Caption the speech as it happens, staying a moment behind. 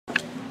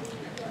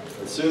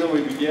sooner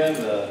we begin,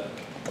 the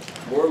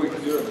more we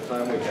can do in the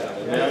time we have.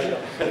 Amen?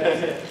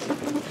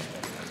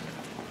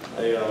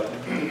 I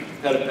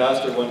had a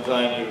pastor one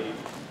time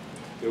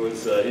who, it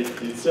was,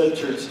 he said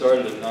church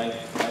started at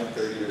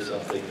 9:30 or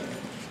something.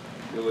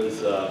 It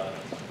was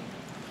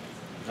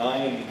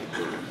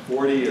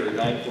 9:40 or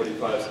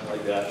 9:45, something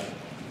like that.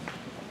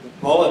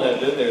 Paul and I had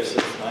been there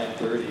since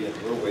 9:30, and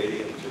we're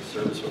waiting, and the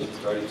service wasn't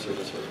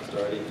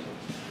starting,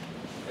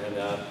 And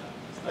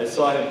I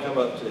saw him come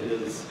up to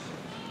his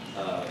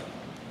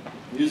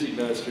music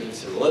ministry and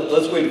said, well,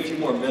 let's wait a few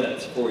more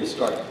minutes before we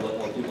start to let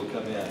more people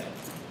come in.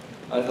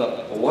 I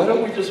thought, well, why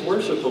don't we just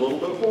worship a little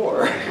bit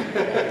more?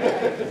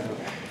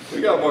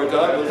 We got more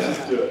time, let's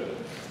just do it.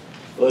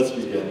 Let's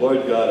begin.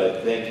 Lord God, I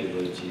thank you,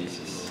 Lord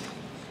Jesus.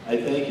 I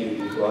thank you that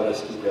you brought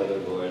us together,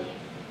 Lord.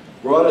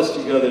 Brought us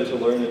together to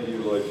learn of you,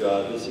 Lord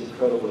God, this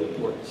incredibly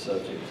important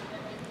subject.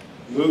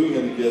 Moving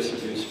in the gifts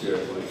of your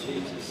Spirit, Lord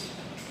Jesus.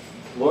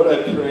 Lord,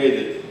 I pray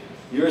that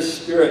your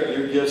Spirit,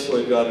 your gifts,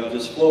 Lord God, would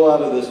just flow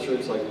out of this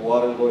church like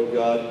water, Lord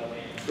God,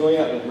 going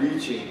out and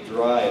reaching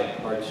dry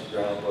and parched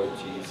ground, Lord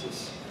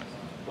Jesus.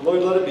 And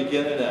Lord, let it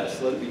begin in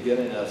us. Let it begin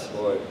in us,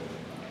 Lord,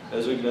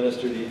 as we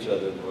minister to each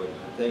other, Lord.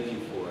 Thank you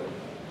for it.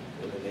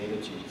 In the name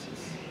of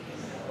Jesus.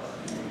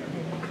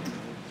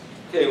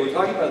 Okay, we're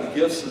talking about the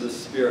gifts of the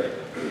Spirit.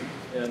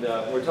 And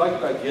we're talking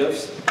about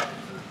gifts.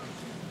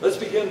 Let's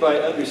begin by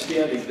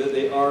understanding that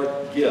they are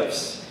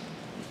gifts.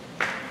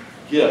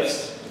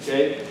 Gifts,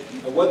 okay?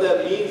 And what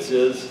that means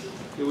is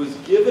it was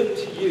given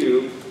to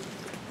you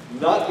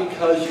not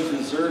because you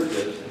deserved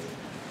it,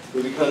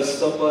 but because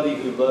somebody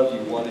who loved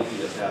you wanted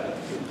you to have it.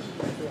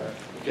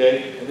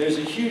 Okay? And there's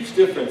a huge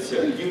difference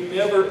there. You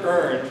never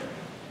earn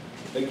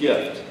a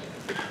gift.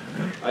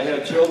 I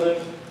have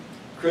children.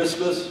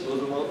 Christmas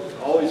was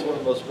always one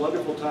of the most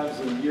wonderful times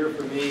of the year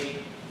for me,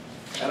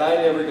 and I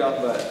never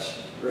got much,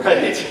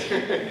 right?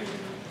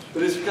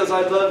 But it's because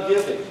I love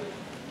giving.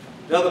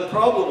 Now the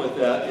problem with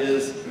that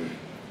is,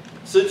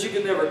 since you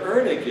can never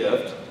earn a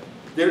gift,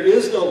 there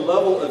is no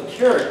level of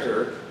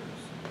character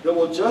that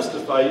will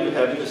justify you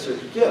having a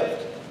certain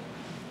gift.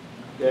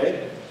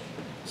 Okay?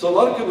 So a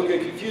lot of people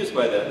get confused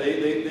by that.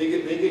 They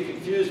get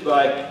confused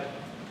by,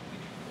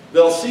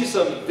 they'll see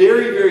some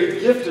very, very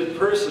gifted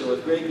person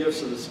with great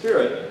gifts of the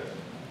Spirit,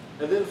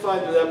 and then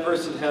find that that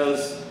person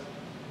has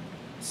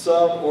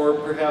some or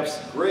perhaps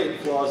great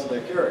flaws in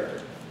their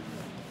character.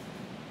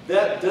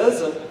 That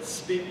doesn't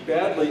speak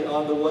badly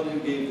on the one who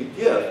gave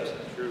the gift.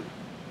 True.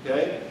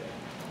 Okay?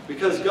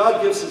 Because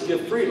God gives his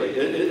gift freely.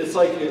 It's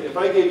like if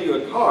I gave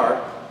you a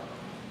car,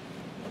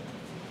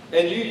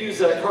 and you use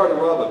that car to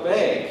rob a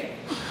bank,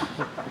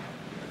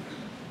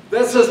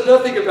 that says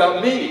nothing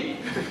about me.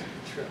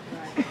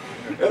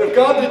 And if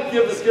God didn't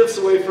give his gifts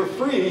away for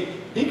free,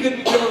 he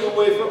couldn't give them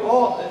away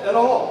at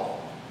all.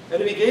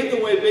 And if he gave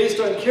them away based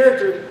on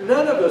character,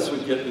 none of us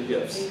would get the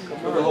gifts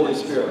of the Holy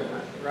Spirit.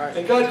 Right.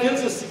 And God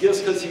gives us the gifts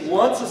because he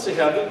wants us to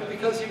have them,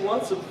 because he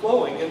wants them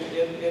flowing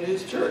in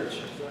his church.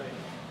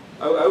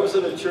 I was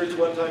in a church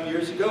one time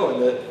years ago,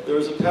 and there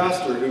was a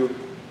pastor who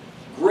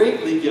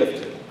greatly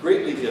gifted.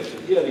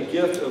 He had a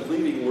gift of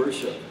leading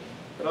worship.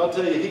 And I'll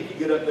tell you, he could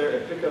get up there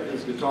and pick up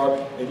his guitar,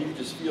 and you could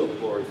just feel the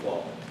glory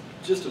fall.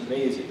 Just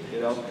amazing,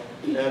 you know.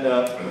 And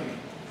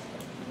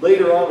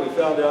later on, we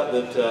found out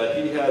that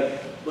he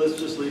had, let's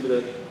just leave it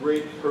at,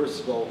 great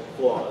personal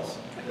flaws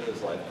in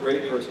his life.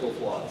 Great personal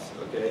flaws,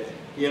 okay?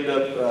 He ended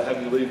up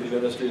having to leave the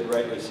ministry, and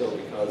rightly so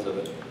because of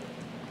it.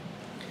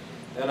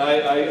 And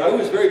I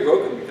was very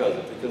broken because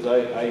of it, because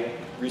I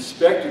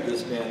respected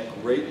this man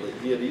greatly.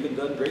 He had even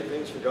done great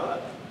things for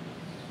God.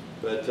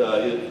 But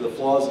the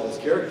flaws in his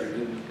character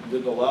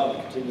didn't allow him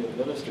to continue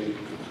the ministry.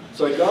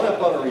 So I'd gone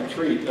up on a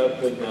retreat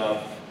up in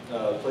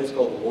a place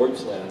called the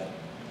Lord's Land,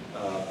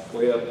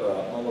 way up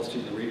almost to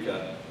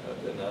Eureka,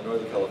 up in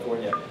Northern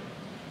California.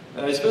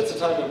 And I spent some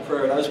time in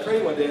prayer, and I was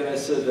praying one day, and I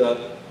said,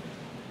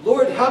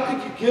 Lord, how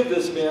could you give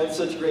this man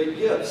such great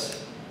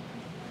gifts?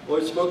 The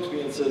Lord spoke to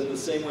me and said, the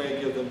same way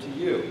I give them to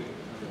you.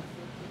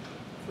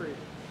 Free.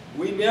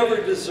 We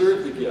never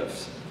deserve the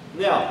gifts.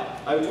 Now,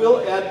 I will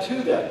add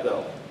to that,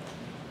 though.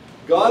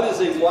 God is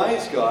a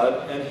wise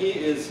God, and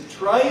he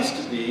tries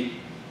to be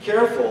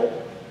careful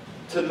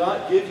to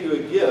not give you a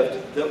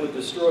gift that would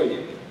destroy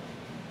you.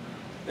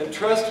 And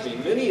trust me,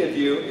 many of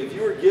you, if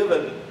you were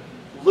given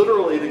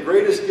literally the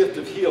greatest gift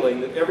of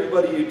healing, that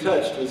everybody you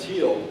touched was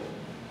healed,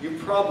 you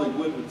probably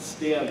wouldn't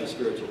stand the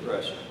spiritual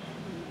pressure.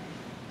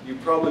 You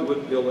probably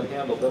wouldn't be able to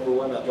handle, number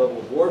one, that level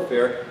of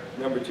warfare,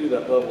 number two,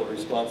 that level of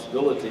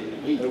responsibility.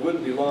 And it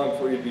wouldn't be long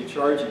before you'd be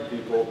charging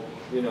people,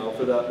 you know,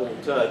 for that little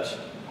touch.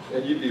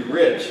 And you'd be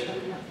rich,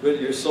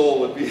 but your soul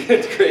would be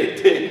in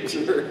great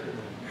danger.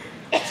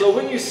 So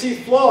when you see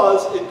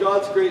flaws in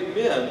God's great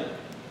men,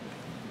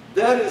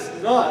 that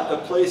is not a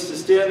place to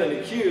stand and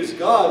accuse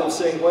God of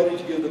saying, why did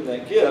you give them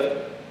that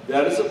gift?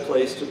 That is a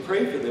place to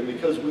pray for them,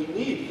 because we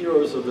need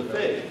heroes of the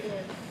faith.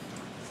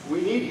 We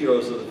need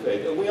heroes of the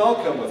faith. And we all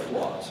come with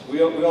flaws.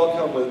 We all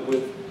come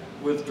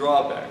with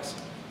drawbacks.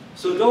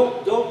 So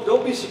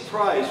don't be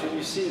surprised when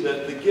you see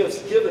that the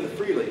gifts given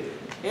freely.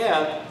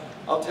 And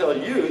I'll tell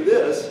you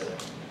this,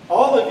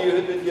 all of you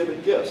have been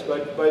given gifts.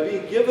 By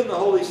being given the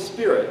Holy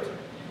Spirit,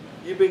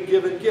 you've been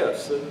given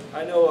gifts. And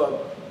I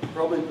know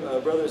probably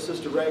Brother and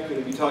Sister Rank are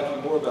going to be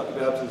talking more about the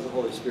baptism of the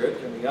Holy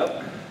Spirit coming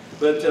up.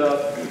 But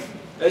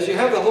as you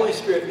have the Holy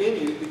Spirit in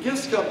you, the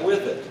gifts come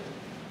with it.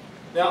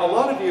 Now, a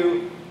lot of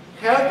you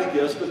have the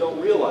gifts but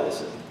don't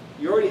realize it.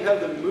 You already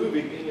have them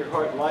moving in your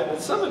heart and life. And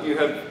some of you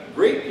have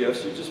great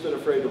gifts, you've just been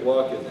afraid to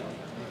walk in them.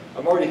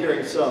 I'm already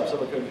hearing some.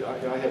 Someone comes,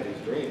 I have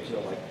these dreams. You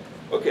know, like,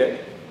 okay,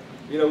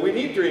 you know, we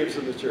need dreams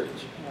in the church.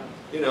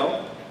 You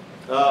know,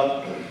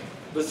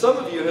 but some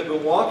of you have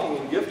been walking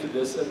in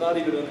giftedness and not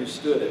even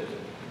understood it.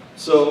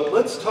 So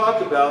let's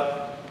talk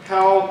about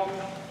how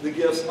the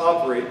gifts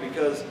operate,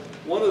 because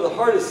one of the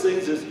hardest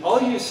things is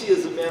all you see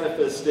is a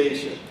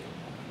manifestation.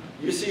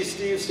 You see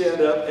Steve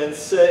stand up and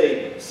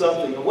say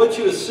something, and what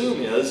you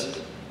assume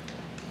is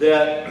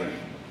that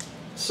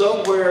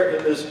somewhere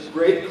in this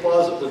great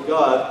closet with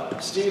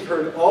God, Steve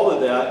heard all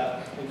of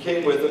that and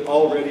came with it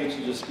all ready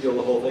to just spiel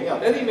the whole thing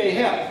out. And he may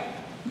have.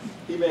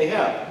 He may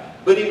have.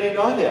 But he may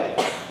not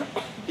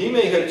have. He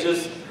may have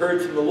just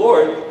heard from the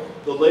Lord,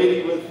 the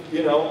lady with,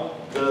 you know,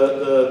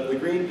 the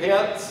green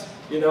pants,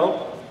 you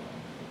know,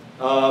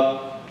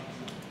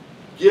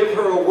 give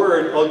her a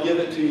word, I'll give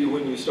it to you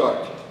when you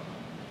start.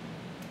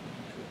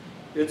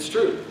 It's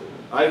true.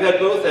 I've had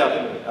both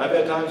happen to me. I've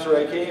had times where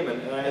I came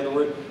and I had the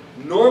word.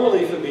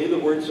 Normally for me, the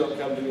words don't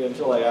come to me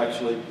until I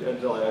actually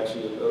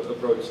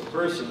approach the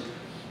person.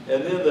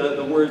 And then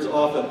the words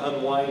often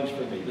unwind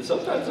for me. But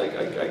sometimes I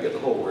get the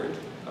whole word.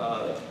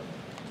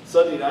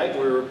 Sunday night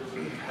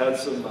we had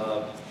some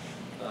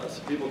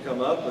people come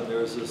up, and there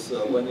was this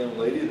one young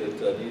lady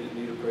that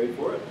needed prayed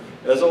for it.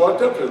 As I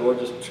walked up to her, the Lord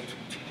just,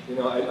 you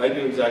know, I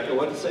knew exactly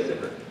what to say to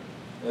her.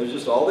 And it was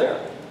just all there,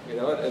 you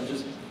know, and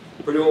just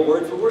pretty well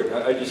word for word.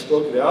 I just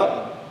spoke it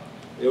out.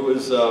 It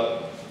was,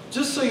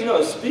 just so you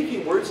know,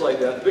 speaking words like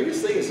that, the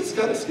biggest thing is it's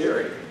kind of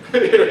scary.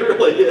 It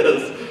really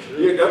is.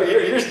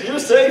 You're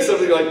saying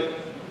something like,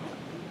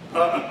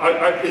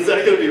 is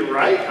that going to be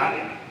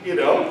right? You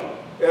know?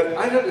 And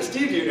I don't know,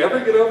 Steve, do you ever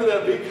get over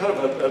that being kind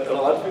of an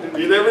odd feeling?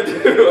 You never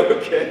do,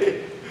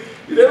 okay?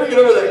 You never get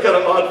over that kind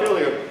of odd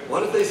feeling of,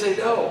 what if they say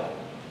no?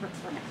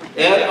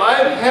 And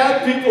I've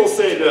had people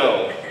say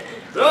no.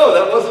 No,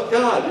 that wasn't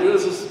God. It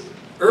was just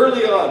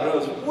early on. It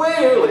was way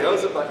early. I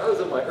was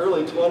in my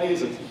early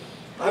 20s, and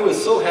I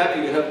was so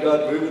happy to have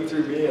God moving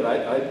through me, and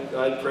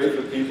I'd pray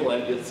for people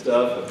and get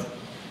stuff.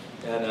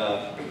 And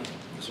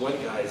this one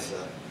guy's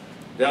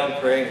down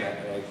praying,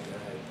 and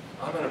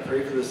I'm going to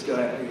pray for this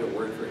guy. I'm going to get a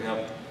word for him.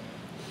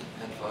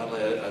 And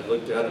finally, I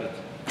looked at him,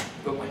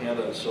 put my hand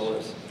on his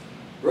shoulders.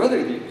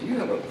 Brother, do you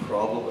have a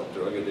problem with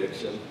drug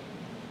addiction?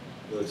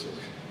 He goes,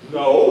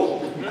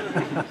 no.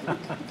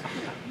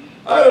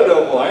 I don't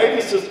know why.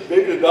 It's just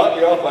maybe to knock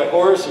me off my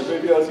horse, or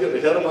maybe I was getting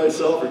ahead of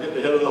myself, or getting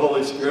ahead of the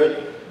Holy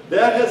Spirit.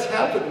 That has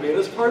happened to me, and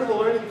it's part of the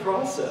learning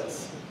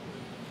process.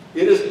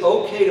 It is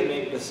okay to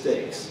make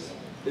mistakes,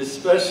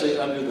 especially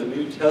under the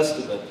New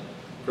Testament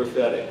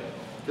prophetic.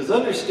 Because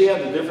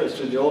understand the difference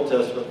between the Old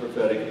Testament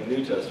prophetic and the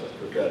New Testament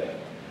prophetic.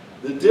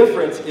 The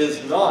difference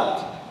is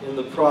not in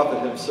the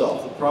prophet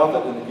himself. The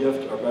prophet and the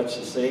gift are much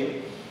the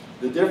same.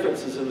 The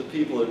difference is in the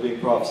people that are being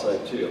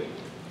prophesied to.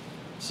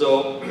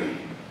 So,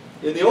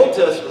 in the Old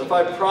Testament, if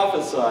I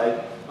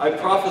prophesied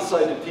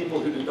to people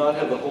who did not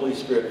have the Holy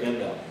Spirit in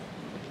them.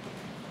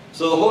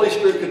 So the Holy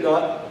Spirit could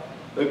not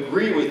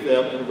agree with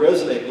them and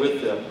resonate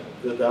with them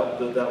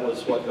that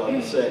was what God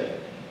was saying.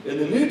 In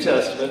the New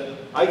Testament,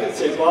 I could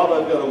say, Bob,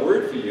 I've got a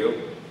word for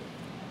you.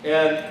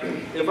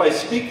 And if I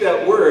speak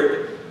that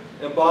word,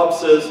 and Bob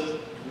says,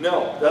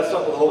 no, that's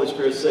not what the Holy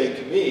Spirit is saying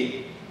to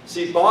me.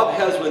 See, Bob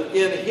has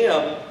within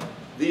him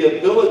the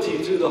ability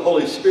through the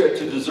Holy Spirit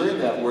to discern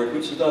that word,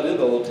 which is not in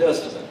the Old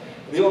Testament.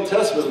 In the Old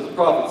Testament, if the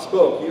prophet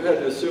spoke, you had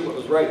to assume it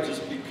was right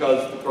just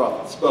because the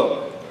prophet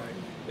spoke.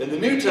 In the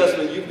New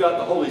Testament, you've got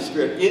the Holy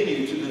Spirit in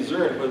you to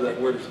discern whether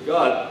that word is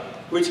God,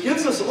 which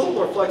gives us a little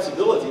more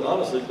flexibility,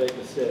 honestly, to make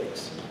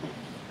mistakes.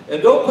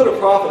 And don't put a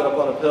prophet up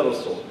on a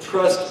pedestal.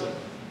 Trust me.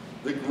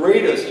 The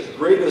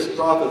greatest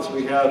prophets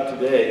we have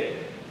today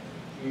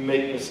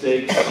make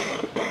mistakes.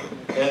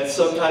 And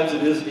sometimes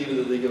it isn't even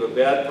that they give a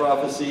bad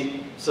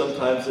prophecy.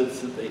 Sometimes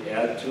it's that they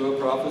add to a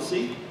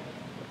prophecy.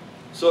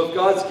 So if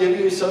God's giving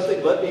you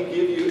something, let me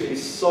give you a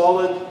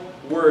solid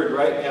word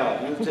right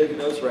now. You're taking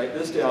notes, write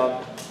this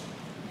down.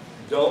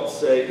 Don't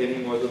say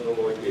any more than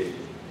the Lord gave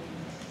you.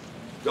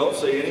 Don't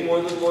say any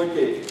more than the Lord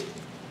gave you.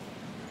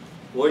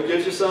 The Lord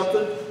gives you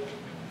something,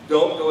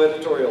 don't go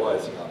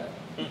editorializing on it.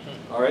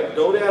 All right?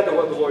 Don't add to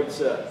what the Lord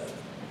said.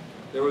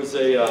 There was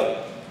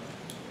a,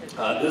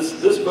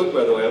 this book,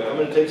 by the way, I'm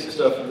going to take some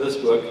stuff from this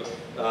book.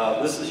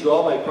 This is You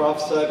All Might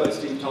Prophesy by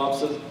Steve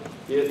Thompson.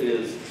 It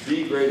is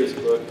the greatest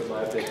book, in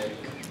my opinion,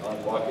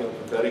 on walking in the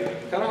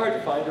prophetic. Kind of hard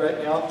to find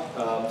right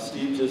now.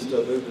 Steve just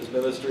moved his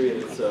ministry,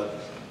 and it's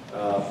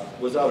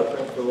was out of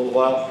print for a little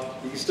while.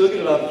 You can still get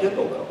it on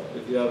Kindle, though.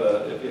 If you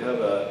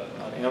have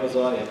on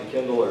Amazon, you have a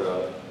Kindle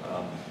or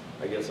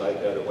I guess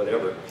iPad or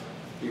whatever,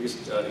 you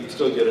can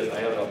still get it. I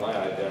have it on my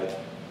iPad.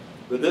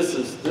 But this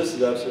is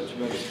absolutely a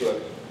tremendous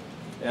book.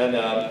 And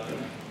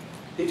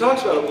he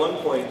talks about at one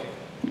point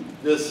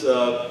this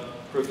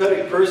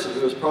prophetic person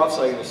who was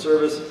prophesying in the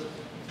service,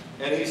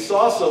 and he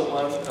saw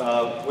someone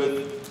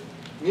with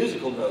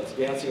musical notes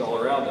dancing all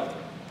around him.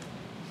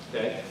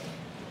 Okay?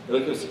 He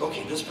looked and said,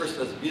 okay, this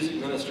person has a music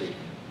ministry.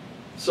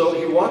 So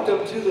he walked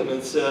up to them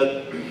and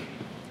said,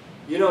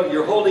 you know,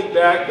 you're holding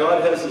back.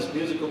 God has this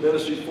musical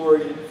ministry for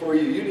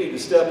you. You need to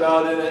step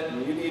out in it,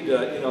 and you need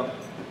to, you know.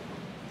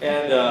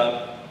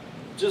 And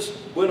just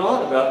went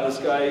on about this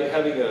guy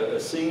having a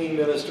singing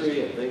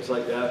ministry and things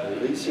like that,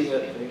 releasing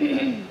it and things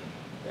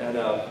like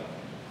that.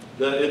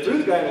 And it threw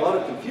the guy in a lot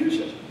of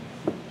confusion.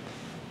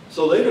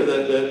 So later,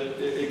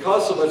 it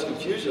caused so much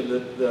confusion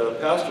that the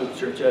pastor of the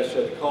church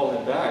actually had to call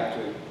him back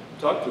to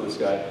talk to this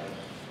guy.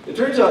 It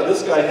turns out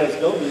this guy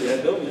had no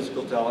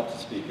musical talent to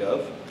speak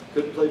of.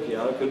 Couldn't play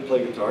piano, couldn't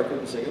play guitar,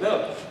 couldn't sing a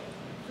note.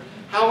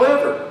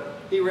 However,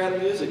 he ran a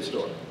music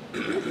store.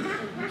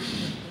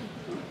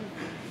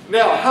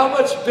 Now, how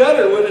much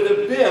better would it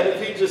have been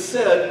if he just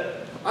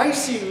said, I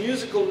see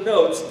musical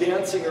notes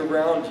dancing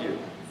around you?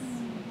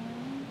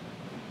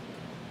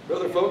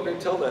 Brother Folkner,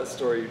 tell that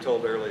story you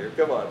told earlier.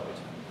 Come on.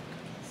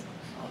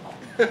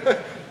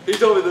 He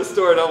told me this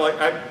story, and I'm like,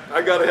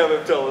 I got to have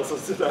him tell us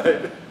this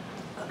tonight.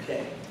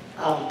 Okay.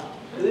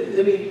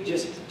 Let me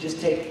just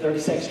take 30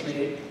 seconds to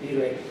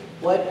reiterate.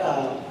 What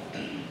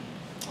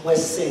Wes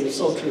is saying is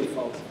so true,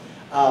 folks.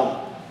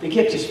 The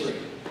gift is free.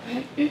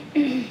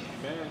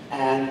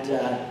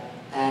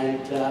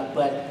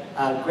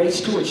 But great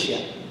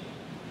stewardship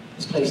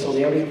is placed on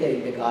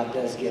everything that God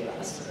does give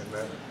us.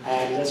 Amen.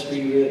 And that's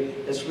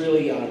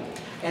really,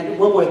 and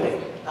one more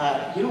thing.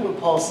 You know what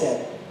Paul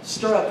said?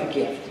 Stir up the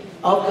gift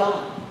of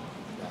God.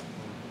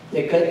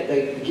 The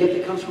gift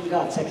that comes from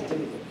God, 2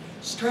 Timothy.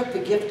 Stir up the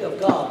gift of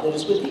God that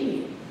is within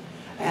you.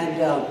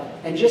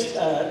 And just,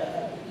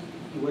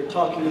 you were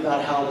talking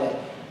about how that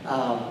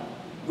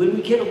when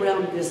we get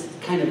around this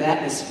kind of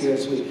atmosphere,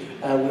 as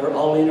we're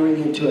all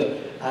entering into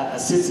a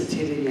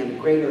sensitivity and a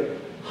greater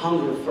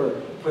hunger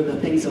for the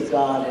things of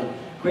God and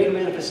greater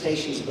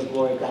manifestations of the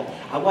glory of God.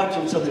 I watched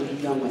on some of you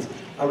young ones.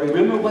 I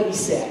remember what he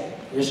said,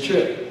 and it's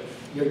true.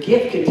 Your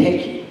gift can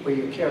take you where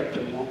your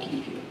character won't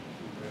keep you.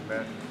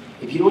 Amen.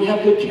 If you don't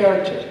have good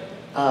character,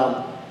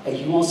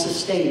 you won't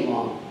sustain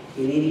long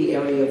in any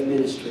area of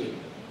ministry.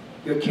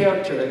 Your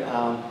character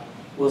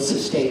will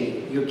sustain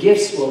you. Your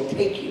gifts will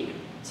take you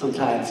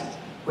sometimes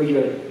where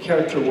your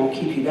character won't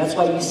keep you. That's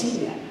why you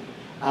see men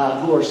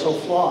who are so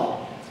flawed.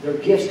 Their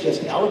gifts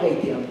just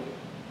elevate them,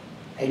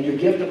 and your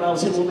gift, the Bible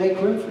said, will make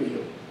room for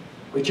you.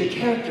 But your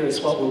character is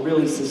what will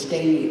really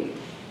sustain you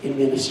in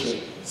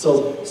ministry.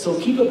 So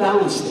keep a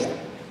balance there.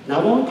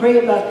 Not only pray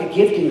about the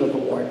gifting of the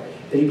Lord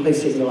that he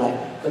placed in your life,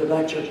 but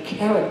about your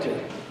character,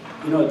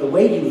 you know, the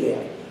way you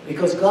live.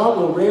 Because God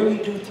will rarely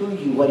do through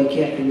you what he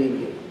can't do in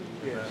you.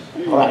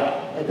 Yeah. All right,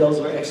 and those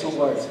were excellent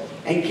words.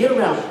 And get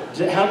around,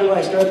 how do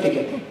I start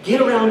thinking?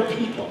 Get around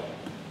people.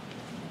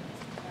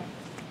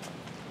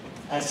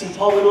 See,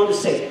 Paul went on to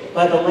say,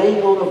 by the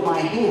laying on of my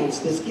hands,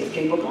 this gift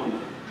came upon you.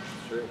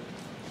 Sure.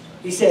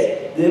 He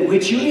said,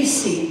 which you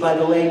received by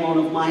the laying on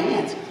of my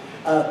hands.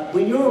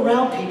 When you're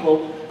around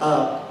people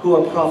who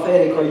are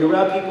prophetic, or you're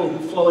around people who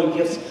flow in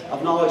gifts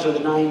of knowledge, or the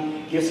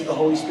 9 gifts of the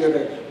Holy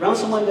Spirit, around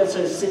someone that's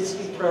a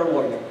sensitive prayer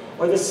warrior,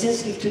 or that's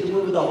sensitive to the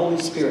move of the Holy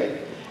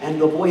Spirit and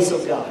the voice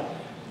of God,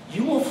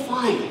 you will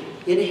find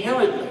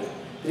inherently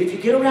that if you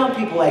get around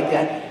people like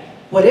that,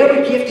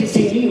 whatever gift is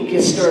in you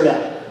gets stirred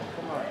up.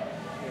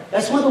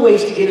 That's one of the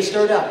ways to get it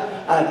stirred up.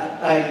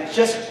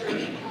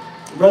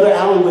 Brother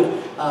Allen would,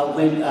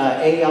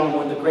 A. Allen,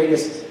 one of the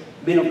greatest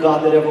men of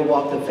God that ever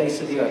walked the face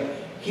of the earth,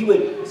 he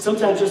would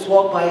sometimes just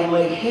walk by and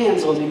lay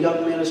hands on the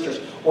young ministers,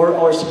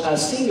 or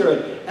senior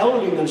and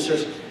elderly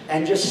ministers,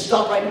 and just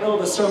stop right in the middle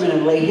of the sermon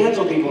and lay hands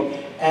on people,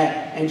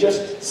 and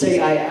just say,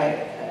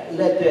 I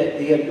let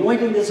the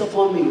anointing that's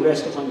upon me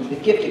rest upon you, the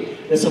gifting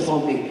that's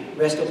upon me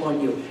rest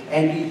upon you.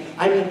 And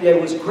there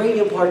was great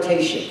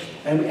impartation.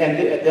 And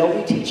they'll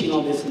be teaching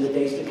on this in the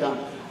days to come,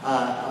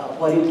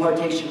 what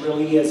impartation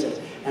really is,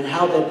 and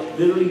how that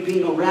literally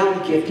being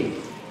around gifting,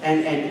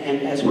 and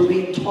as we're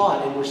being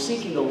taught and we're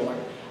seeking the Lord,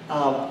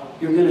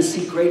 you're going to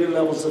see greater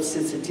levels of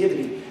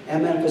sensitivity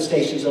and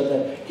manifestations of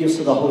the gifts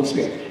of the Holy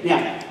Spirit.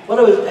 Now,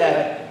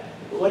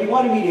 what he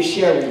wanted me to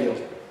share with you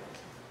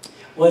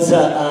was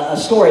a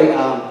story,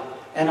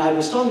 and I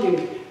was talking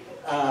to him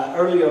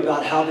earlier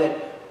about how that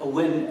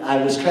when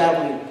I was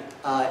traveling,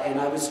 and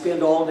I would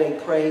spend all day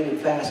praying and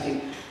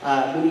fasting,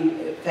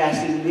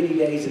 many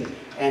days,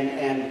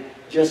 and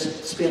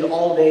just spend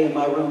all day in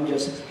my room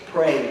just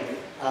praying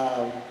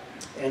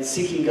and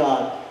seeking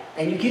God.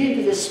 And you get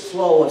into this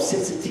flow of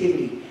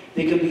sensitivity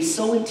that can be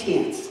so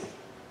intense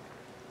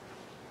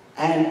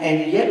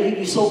and yet leave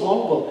you so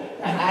vulnerable.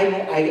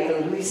 I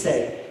really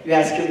say, you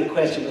ask him the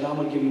question, but I'm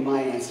going to give you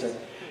my answer.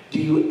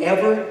 Do you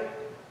ever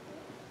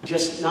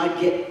just not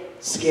get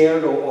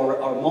scared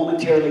or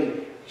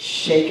momentarily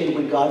shaken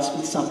when God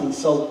speaks something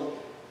so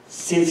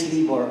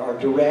sensitive or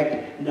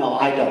direct? No,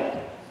 I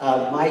don't.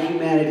 My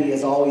humanity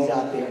is always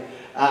out there.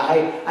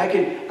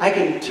 I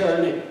can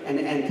turn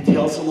and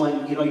tell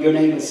someone, you know, your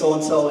name is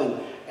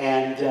so-and-so,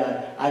 and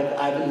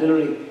I've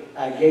literally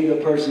gave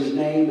the person's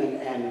name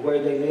and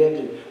where they lived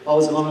and what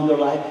was going on in their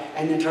life,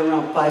 and then turn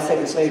around 5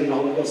 seconds later and the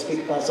Holy Ghost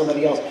speak about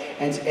somebody else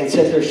and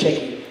sit there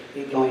shaking,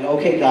 going,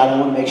 okay, God, I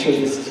want to make sure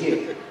this is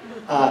you.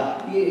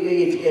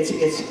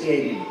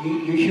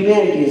 Your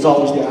humanity is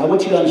always there. I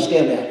want you to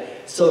understand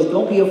that. So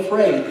don't be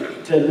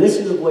afraid to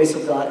listen to the voice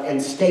of God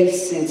and stay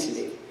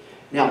sensitive.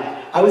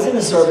 Now, I was in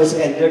a service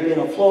and there had been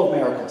a flow of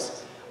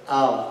miracles.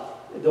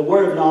 The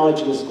word of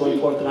knowledge was going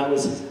forth, and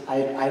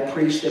I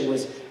preached and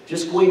was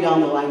just going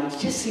down the line. It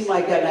just seemed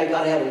like that, and I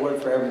got to have a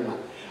word for everyone.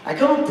 I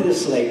come up to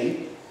this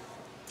lady.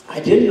 I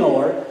didn't know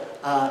her,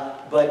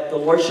 but the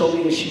Lord showed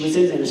me that she was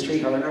in ministry,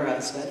 her and her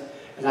husband.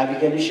 And I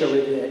began to show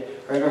her that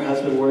her and her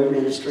husband were in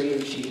ministry,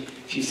 and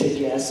she said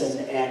yes.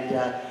 And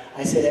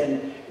I said,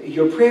 and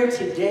your prayer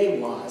today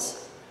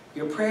was,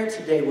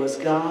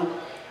 God,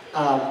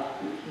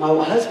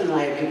 my husband and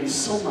I have given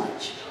so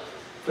much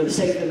for the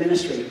sake of the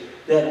ministry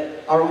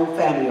that our own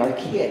family, our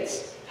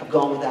kids, have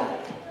gone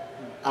without.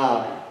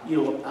 You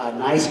know,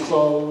 nice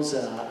clothes,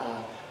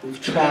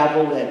 we've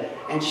traveled,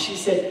 and she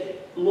said,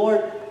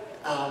 Lord,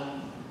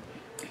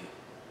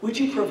 would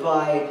you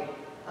provide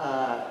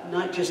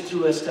not just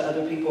through us to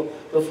other people,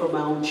 but for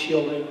my own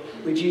children?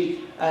 Would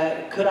you,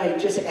 could I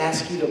just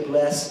ask you to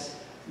bless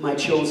my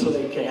children so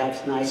they could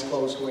have nice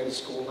clothes to wear to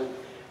school?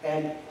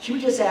 And she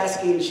was just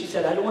asking, and she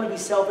said, I don't want to be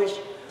selfish,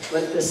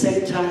 but at the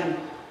same time,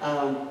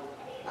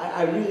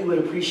 I really would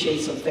appreciate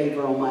some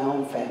favor on my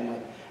own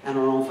family and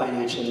our own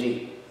financial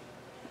need.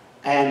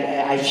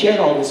 And I shared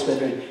all this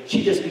with her, and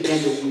she just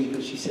began to weep,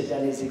 and she said,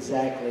 that is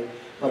exactly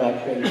what I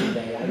prayed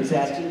today. I was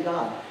asking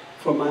God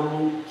for my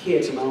own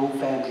kids and my own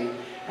family.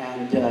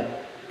 And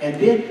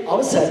then all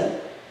of a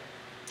sudden,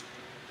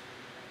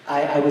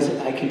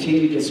 I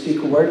continued to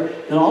speak a word,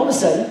 and all of a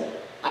sudden,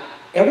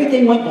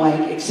 everything went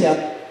blank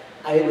except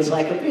it was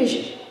like a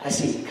vision. I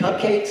see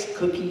cupcakes,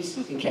 cookies,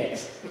 and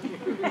cakes.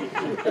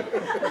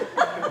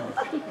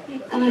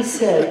 And I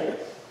said,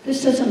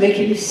 this doesn't make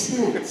any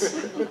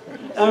sense.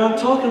 And I'm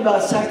talking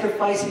about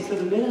sacrificing for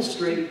the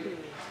ministry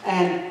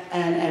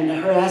and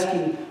her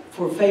asking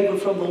for favor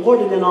from the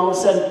Lord, and then all of a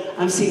sudden,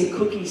 I'm seeing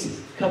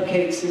cookies,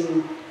 cupcakes,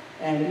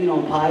 and you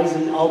know, pies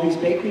and all these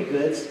bakery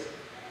goods.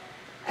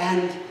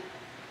 And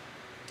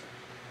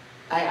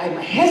I'm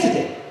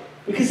hesitant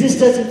because this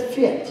doesn't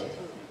fit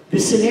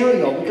this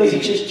scenario, because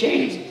it just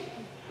changed.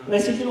 But I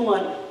said, you know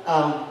what,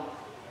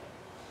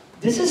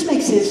 does this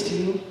make sense to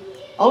you?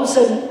 All of a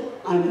sudden,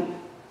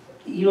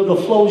 you know, the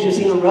flow is just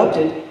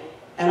interrupted,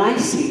 and I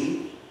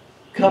see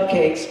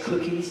cupcakes,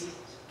 cookies,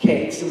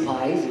 cakes, and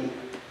pies, and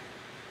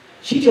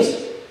she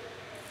just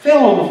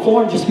fell on the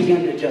floor and just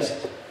began to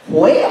just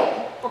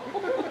wail.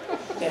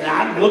 And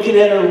I'm looking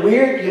at her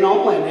weird, you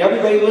know, and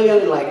everybody looking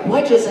at her like,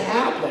 what just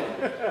happened?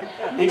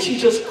 And she's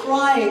just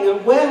crying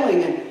and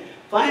wailing, and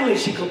finally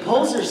she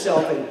composed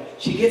herself, and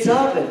she gets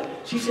up, and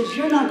she says,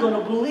 you're not going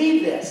to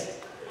believe this.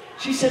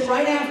 She said,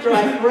 right after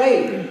I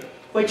prayed,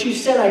 what you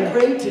said I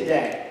prayed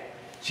today.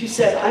 She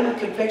said, I'm a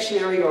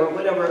confectionery or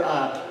whatever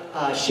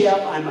chef,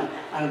 I'm a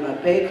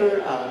baker,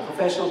 a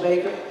professional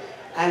baker,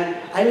 and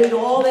I laid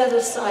all that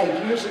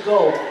aside years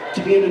ago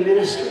to be in the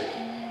ministry.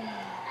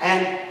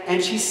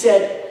 And she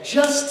said,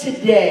 just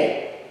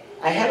today,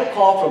 I had a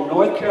call from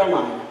North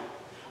Carolina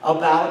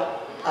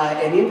about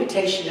an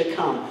invitation to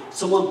come.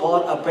 Someone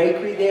bought a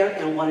bakery there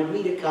and wanted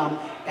me to come,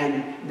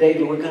 and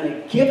they were going to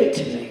give it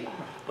to me.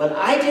 But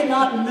I did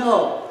not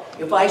know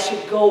if I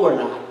should go or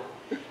not.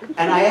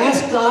 And I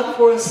asked God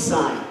for a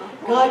sign.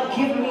 God,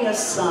 give me a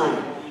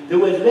sign that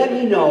would let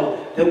me know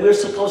that we're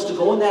supposed to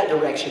go in that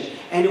direction,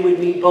 and it would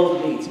meet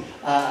both needs.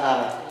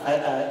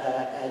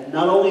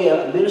 Not only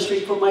a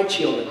ministry for my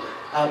children,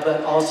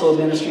 but also a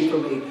ministry for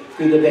me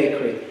through the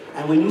bakery.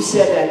 And when you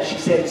said that, she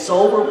said, it's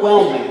so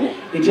overwhelming.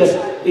 It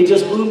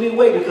just blew me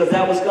away, because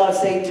that was God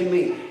saying to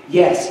me,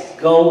 yes,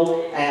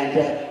 go.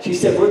 And she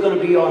said, we're going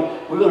to be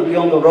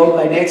on the road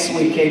by next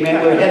week,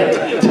 amen. We're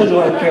headed to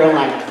North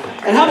Carolina.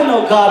 And how do you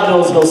know God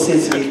knows those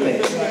sensitive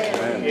things?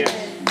 Yes.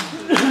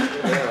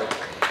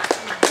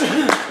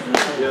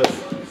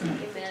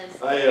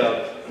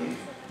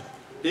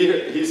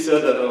 He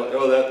said that,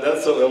 oh,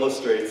 that so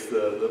illustrates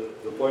the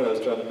point I was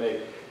trying to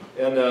make.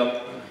 And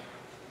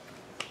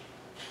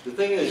the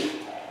thing is,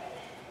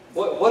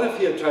 what if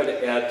he had tried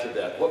to add to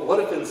that? What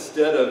if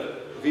instead of,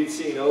 if he'd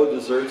seen, oh,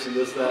 desserts and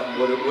this, that, and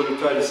would have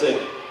tried to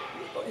say,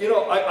 you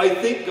know, I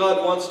think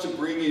God wants to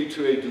bring you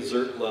to a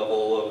dessert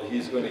level of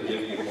he's going to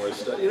give you more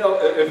stuff. You know,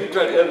 if he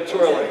tried to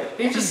editorialize,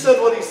 he just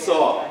said what he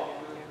saw.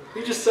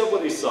 He just said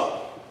what he saw,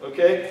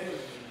 okay?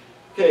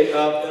 Okay,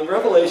 in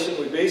Revelation,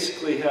 we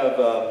basically have,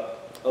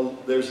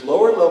 there's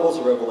lower levels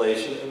of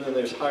revelation, and then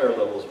there's higher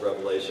levels of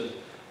revelation.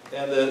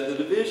 And the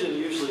division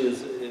usually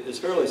is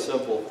fairly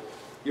simple.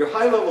 Your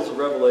high levels of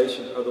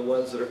revelation are the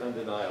ones that are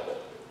undeniable,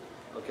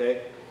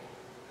 okay?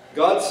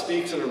 God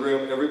speaks in a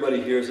room,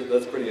 everybody hears it,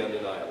 that's pretty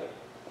undeniable.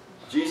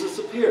 Jesus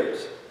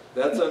appears,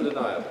 that's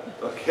undeniable,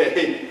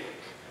 okay?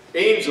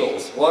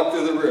 Angels walk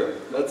through the room,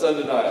 that's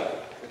undeniable.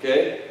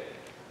 Okay?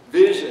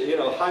 Vision, you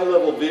know,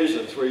 high-level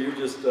visions where you're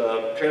just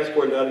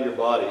transported out of your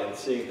body and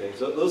seeing things.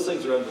 Those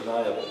things are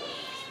undeniable.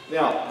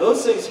 Now,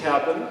 those things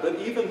happen, but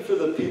even for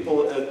the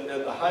people at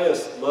the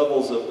highest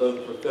levels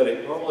of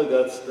prophetic, normally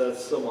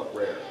that's somewhat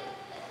rare.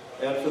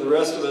 And for the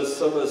rest of us,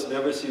 some of us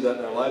never see that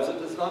in our lives. It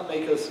does not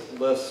make us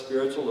less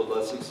spiritual or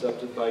less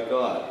accepted by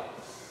God.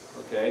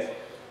 Okay?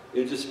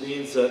 It just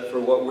means that for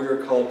what we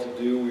are called to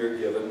do, we are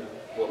given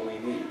what we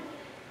need.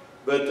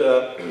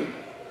 But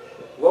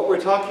what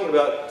we're talking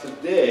about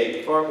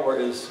today, far more,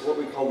 is what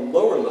we call the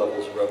lower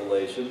levels of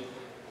revelation,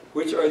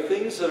 which are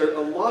things that are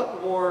a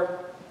lot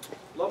more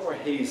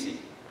hazy.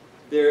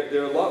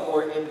 They're a lot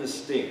more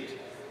indistinct.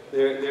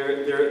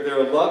 They're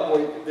a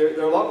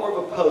lot more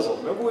of a puzzle.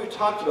 Remember, we've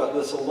talked about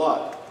this a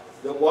lot.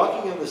 That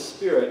walking in the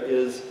Spirit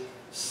is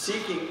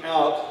seeking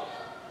out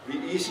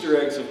the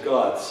Easter eggs of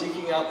God,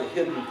 seeking out the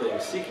hidden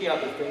things, seeking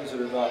out the things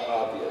that are not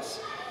obvious.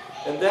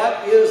 And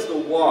that is the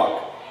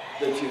walk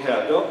that you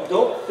have.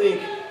 Don't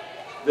think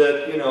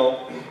that, you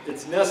know,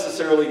 it's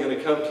necessarily going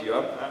to come to you.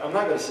 I'm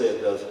not going to say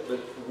it doesn't, but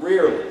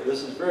rarely.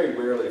 This is very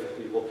rarely for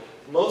people.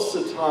 Most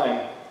of the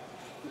time,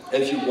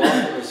 as you walk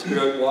in the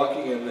Spirit,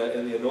 walking in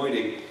the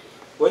anointing,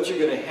 what you're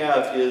going to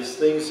have is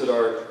things that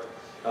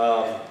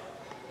are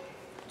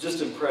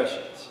just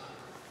impressions.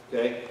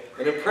 Okay?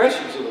 And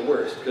impressions are the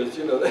worst because,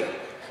 you know,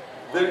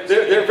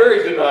 they're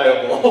very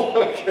deniable.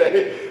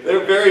 Okay?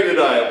 They're very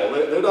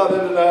deniable. They're not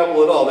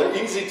undeniable at all.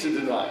 They're easy to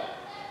deny.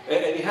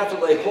 And you have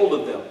to lay hold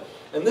of them.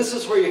 And this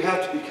is where you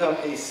have to become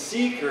a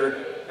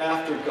seeker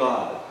after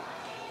God.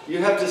 You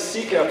have to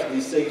seek after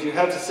these things. You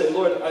have to say,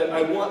 Lord,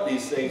 I want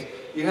these things.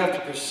 You have to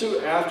pursue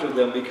after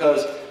them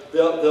because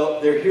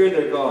they're here and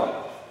they're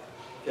gone.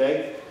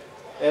 Okay?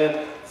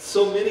 And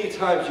so many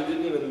times you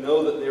didn't even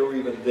know that they were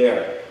even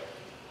there.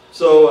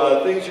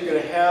 So things you're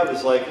going to have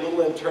is like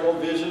little internal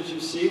visions you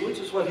see, which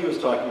is what he was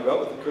talking about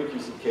with the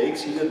cookies and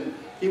cakes.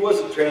 He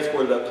wasn't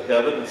transported up to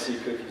heaven and see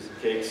cookies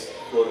and cakes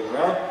floating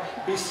around.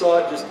 He saw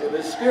it just in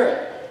his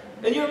spirit.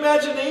 And your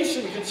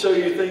imagination can show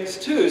you things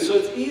too, so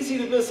it's easy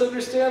to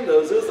misunderstand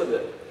those, isn't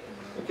it?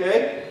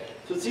 Okay?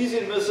 So it's easy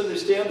to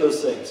misunderstand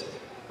those things.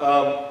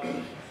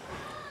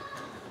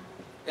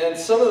 And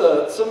some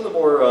of the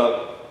more,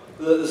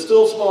 the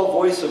still small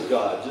voice of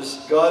God,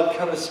 just God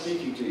kind of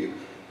speaking to you.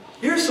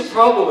 Here's the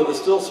problem with the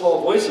still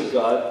small voice of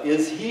God,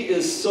 is he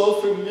is so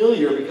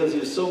familiar because he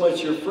is so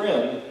much your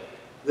friend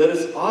that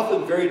it's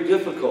often very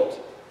difficult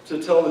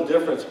to tell the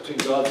difference between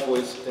God's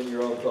voice and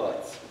your own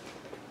thoughts.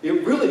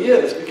 It really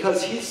is,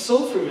 because he's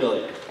so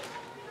familiar.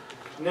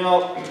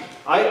 Now,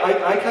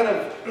 I kind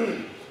of,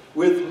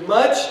 with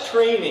much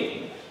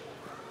training,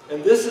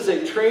 and this is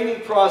a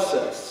training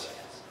process,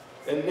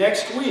 and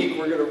next week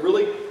we're going to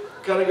really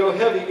kind of go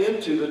heavy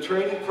into the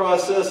training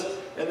process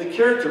and the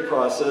character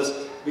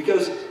process,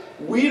 because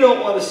we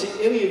don't want to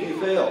see any of you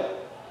fail.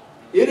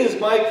 It is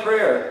my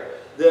prayer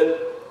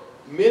that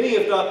many,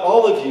 if not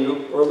all of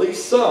you, or at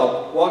least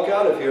some, walk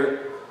out of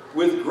here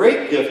with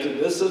great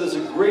giftedness that is a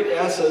great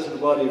asset to the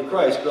body of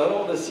Christ. But I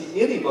don't want to see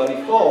anybody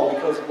fall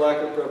because of lack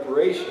of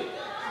preparation.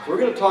 So we're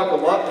going to talk a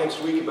lot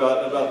next week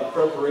about the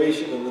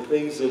preparation and the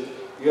things that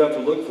you have to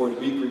look for to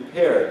be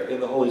prepared in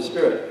the Holy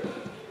Spirit.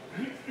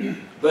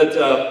 But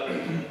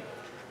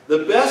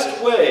the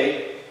best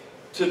way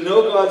to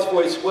know God's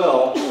voice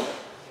well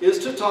is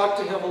to talk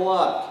to him a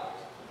lot.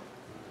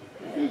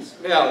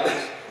 Now,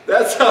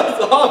 that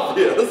sounds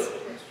obvious,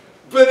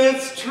 but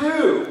it's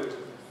true.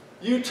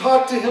 You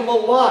talk to him a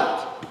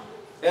lot.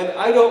 And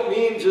I don't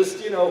mean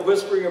just, you know,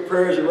 whispering a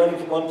prayer as you're running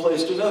from one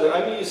place to another.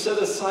 I mean you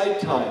set aside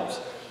times.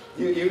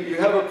 You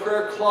have a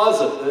prayer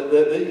closet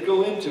that you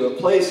go into, a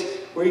place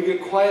where you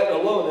get quiet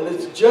and alone, and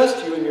it's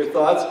just you and your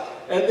thoughts,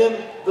 and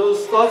then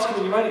those thoughts come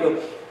in your mind and you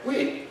go,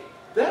 wait,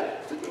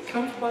 that didn't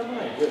come from my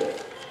mind, did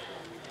it?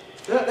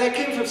 That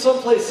came from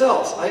someplace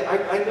else.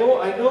 I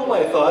know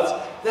my thoughts.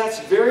 That's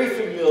very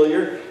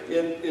familiar.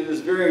 It is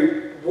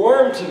very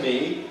warm to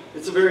me.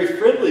 It's a very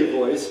friendly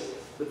voice.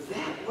 But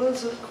that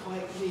wasn't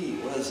quite me,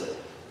 was it?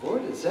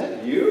 Lord, is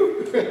that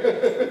you?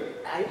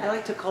 I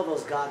like to call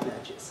those God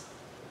nudges.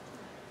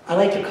 I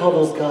like to call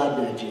those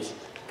God nudges.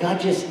 God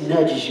just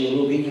nudges you a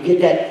little bit. You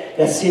get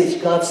that sense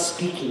God's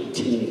speaking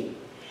to me.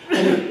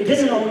 And it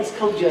doesn't always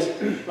come just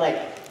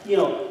like, you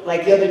know,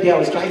 like the other day I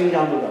was driving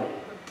down the road.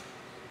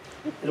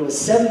 And it was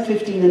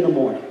 7:15 in the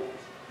morning.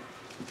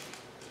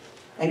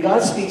 And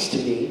God speaks to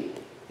me,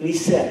 and he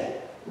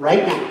said,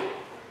 right now,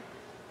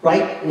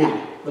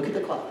 look at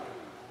the clock.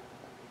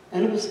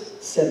 And it was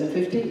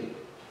 7:15.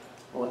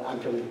 Well, I'm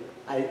telling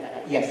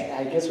yes,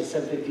 I guess it was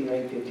 7:15 or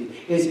 8:15.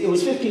 It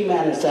was 15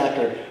 minutes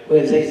after, but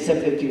it was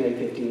 7:15 or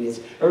 8:15.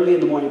 It's early in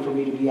the morning for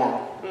me to be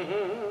out.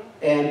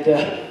 And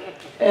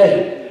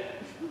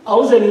all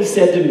of a sudden he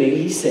said to me,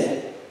 he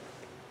said,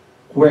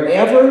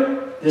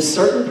 wherever this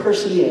certain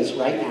person is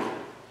right now,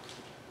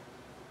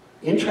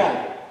 in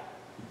traffic,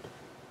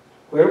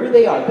 wherever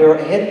they are, they're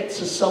headed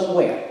to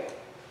somewhere,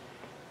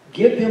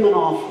 give them an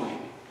offering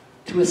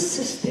to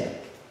assist them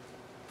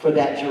for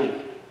that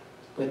journey.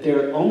 But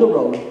they're on the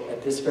road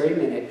at this very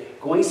minute,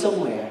 going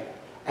somewhere,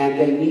 and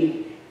they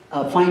need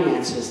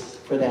finances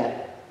for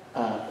that,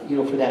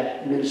 for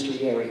that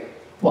ministry area.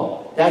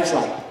 Well, that's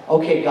like,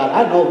 okay, God,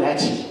 I know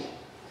that's you.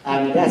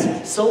 I mean,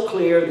 that's so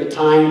clear, the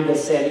time, the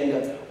setting,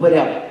 the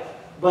whatever.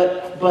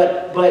 But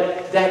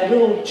that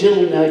little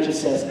gentle nudge that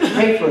says,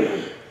 pray for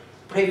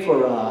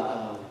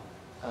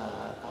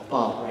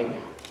Bob right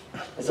now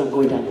as I'm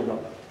going down the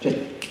road. Just,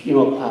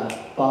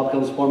 Bob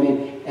comes for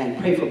me and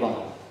pray for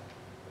Bob.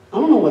 I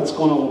don't know what's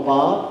going on with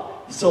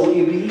Bob, so it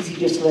would be easy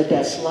just to let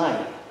that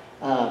slide.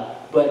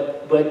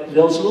 But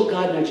those little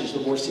God nudges,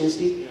 the more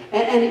sensitive.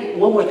 And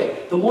one more thing,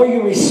 the more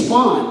you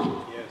respond,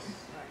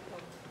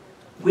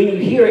 when you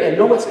hear it and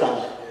know it's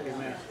God,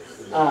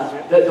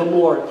 the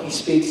more He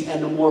speaks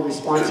and the more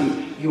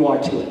responsive you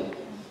are to it.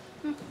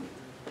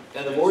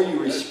 And the more you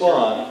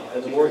respond,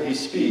 and the more He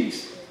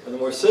speaks, and the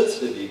more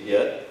sensitive you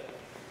get,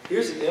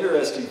 here's an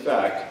interesting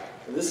fact,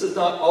 and this is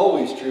not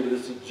always true, but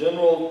it's a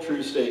general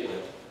true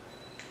statement.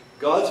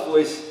 God's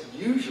voice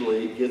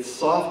usually gets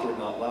softer,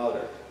 not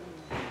louder,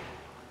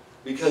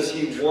 because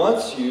He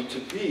wants you to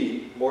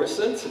be more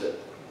sensitive.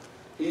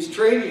 He's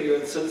training you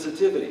in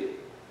sensitivity.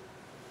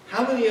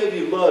 How many of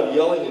you love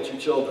yelling at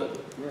your children?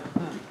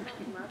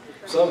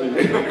 Some of you.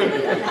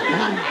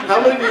 How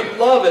many of you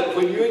love it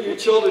when you and your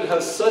children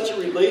have such a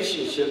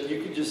relationship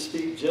you can just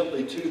speak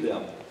gently to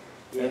them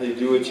and they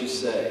do what you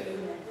say?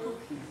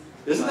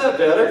 Isn't that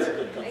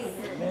better?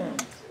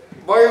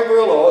 Mario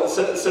Murillo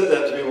said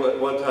that to me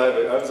one time.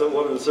 I was at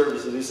one of the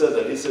services. He said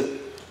that. He said,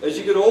 as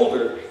you get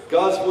older,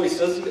 God's voice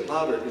doesn't get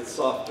louder, it gets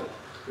softer.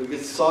 It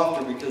gets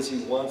softer because He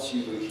wants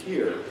you to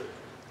hear.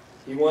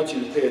 He wants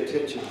you to pay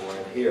attention more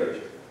and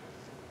hear.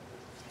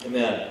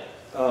 Amen.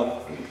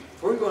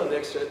 Before we go on to the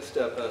next step,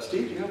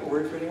 Steve, do you have a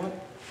word for anyone?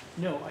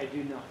 No, I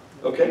do not.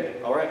 Okay,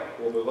 all right,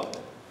 we'll move on.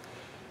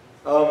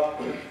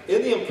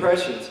 In the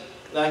impressions,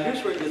 now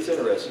here's where it gets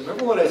interesting.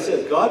 Remember what I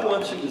said, God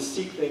wants you to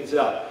seek things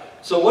out.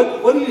 So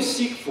what do you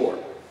seek for?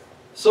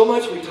 So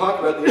much we talk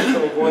about the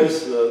internal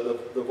voice, the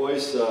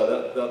voice,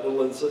 that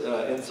little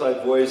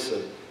inside voice,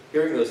 and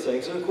hearing those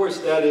things. And of course,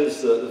 that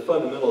is the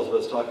fundamentals of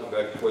us talking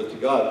back and forth to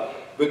God.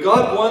 But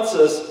God wants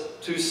us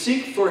to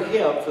seek for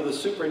Him for the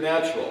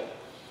supernatural.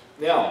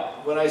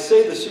 Now, when I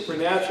say the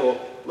supernatural,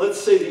 let's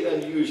say the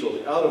unusual,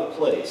 the out of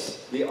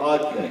place, the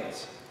odd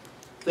things.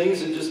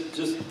 Things that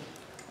just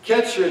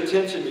catch your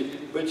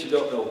attention, but you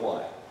don't know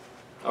why.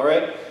 All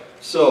right?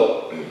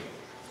 So,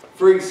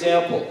 for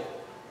example,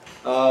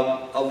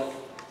 a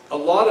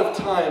lot of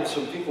times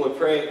when people are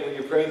praying, when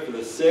you're praying for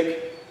the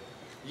sick,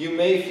 you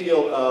may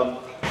feel,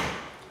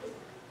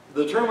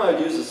 the term I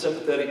would use is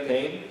sympathetic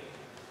pain.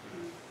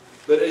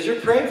 But as you're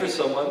praying for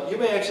someone, you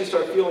may actually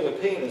start feeling a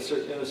pain in a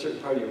certain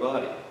part of your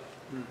body.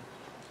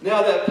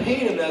 Now, that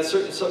pain in that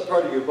certain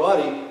part of your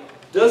body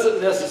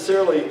doesn't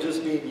necessarily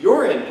just mean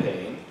you're in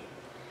pain,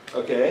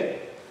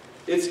 okay?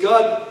 It's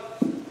God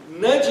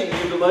nudging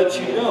you to let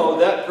you know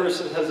that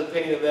person has a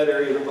pain in that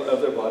area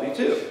of their body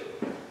too.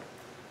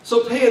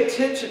 So pay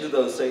attention to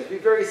those things. Be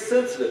very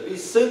sensitive. Be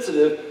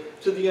sensitive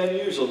to the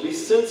unusual. Be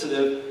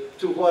sensitive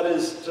to what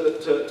is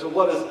to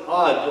what is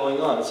odd going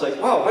on. It's like,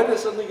 wow, why did I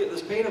suddenly get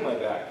this pain in my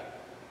back?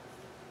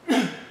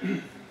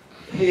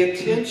 Pay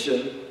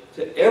attention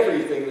to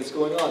everything that's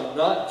going on,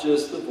 not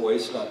just the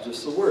voice, not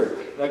just the word.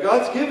 Now,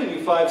 God's given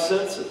you 5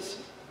 senses.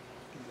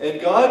 And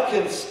God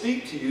can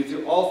speak to you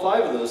through all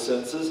 5 of those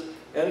senses.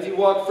 And if you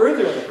walk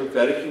further in the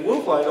prophetic, you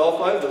will find all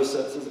 5 of those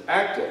senses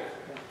active.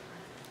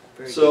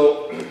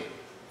 So,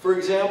 for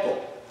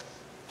example,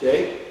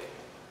 okay,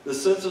 the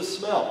sense of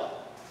smell.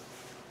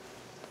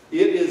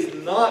 It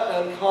is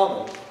not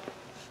uncommon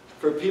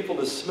for people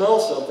to smell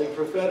something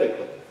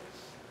prophetically.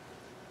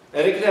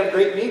 And it can have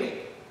great meaning.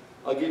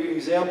 I'll give you an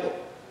example.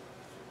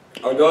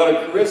 Our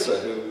daughter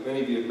Carissa, who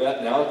many of you have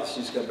met now,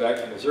 she's come back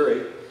from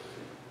Missouri.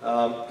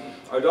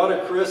 Our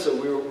daughter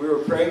Carissa, we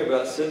were praying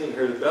about sending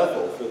her to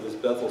Bethel for this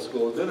Bethel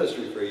School of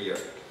Ministry for a year.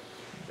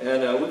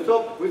 And we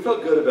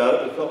felt good about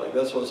it. We felt like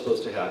that's what was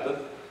supposed to happen.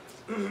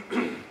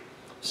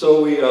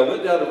 So we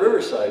went down to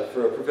Riverside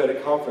for a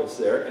prophetic conference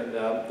there, and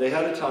they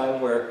had a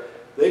time where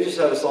they just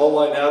had us all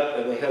line up,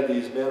 and they had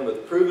these men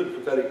with proven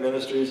prophetic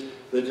ministries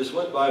that just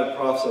went by and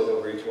prophesied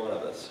over each one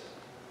of us.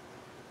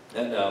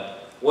 And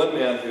one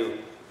man who,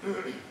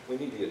 we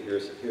need to get here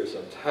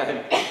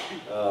sometime,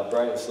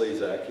 Brian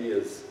Slezak,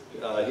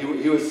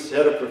 he was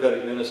head of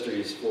prophetic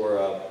ministries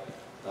for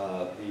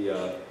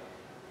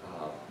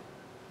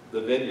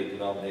the Vineyard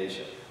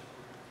denomination.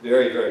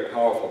 Very, very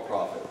powerful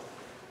prophet.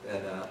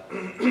 And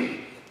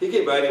he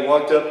came by and he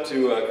walked up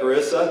to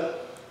Carissa,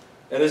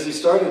 and as he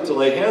started to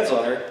lay hands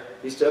on her,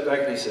 he stepped back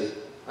and he said,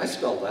 "I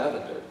smell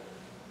lavender."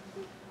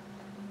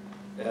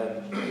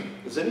 And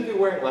is any of you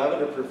wearing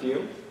lavender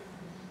perfume?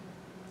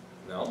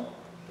 No,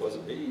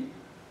 wasn't me.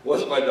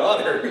 Wasn't my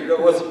daughter. It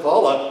wasn't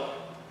Paula.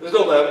 There's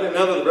no lavender.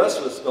 None of the rest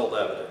of us smelled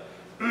lavender.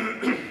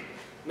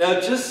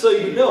 Now, just so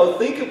you know,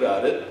 think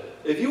about it.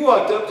 If you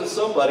walked up to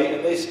somebody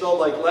and they smelled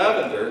like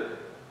lavender,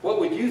 what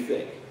would you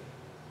think?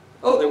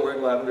 Oh, they're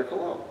wearing lavender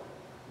cologne.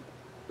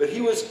 But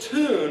he was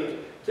tuned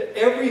to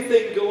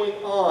everything going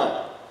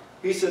on.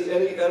 He said,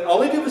 and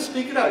all he did was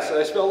speak it out. He said,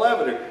 I smell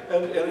lavender.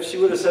 And if she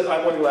would have said,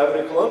 I'm wearing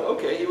lavender cologne,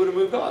 okay, he would have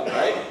moved on,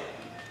 right?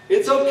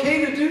 It's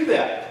okay to do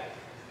that.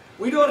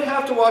 We don't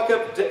have to walk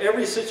up to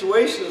every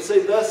situation and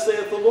say, thus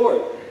saith the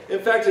Lord. In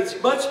fact,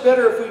 it's much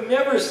better if we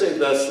never say,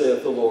 thus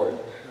saith the Lord.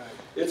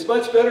 It's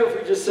much better if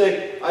we just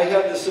say, I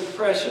have this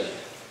impression.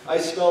 I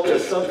smell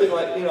this, something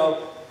like, you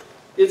know.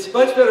 It's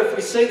much better if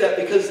we say that,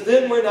 because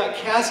then we're not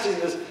casting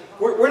this,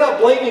 we're not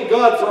blaming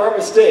God for our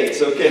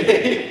mistakes,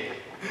 okay?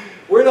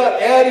 We're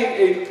not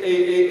adding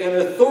an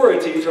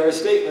authority to our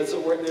statements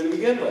that weren't there to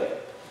begin with.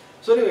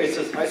 So anyway, he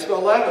says, I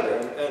smell lavender.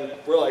 And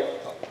we're like,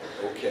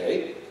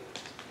 okay.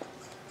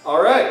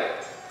 All right.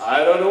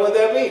 I don't know what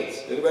that means.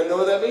 Anybody know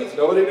what that means?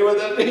 Nobody knew what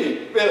that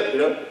means. You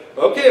know?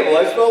 Okay, well,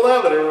 I smell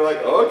lavender. We're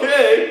like,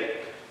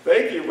 okay.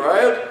 Thank you,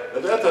 Brian.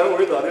 At that time,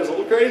 we thought he was a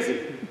little crazy.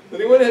 Then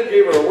he went ahead and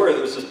gave her a word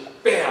that was just,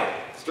 bam,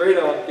 straight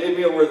on. Gave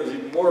me a word that was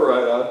even more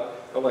right on.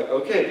 I'm like,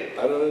 okay,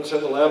 I don't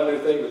understand the lavender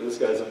thing, but this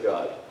guy's of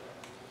God.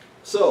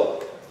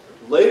 So,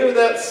 later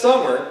that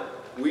summer,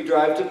 we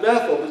drive to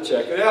Bethel to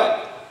check it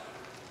out.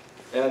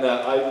 And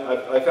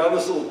I found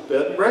this little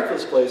bed and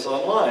breakfast place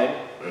online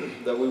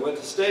that we went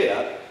to stay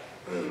at.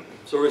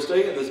 So we're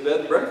staying at this bed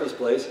and breakfast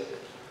place.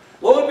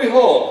 Lo and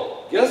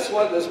behold, guess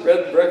what this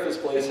bed and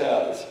breakfast place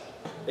has?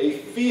 A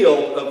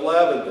field of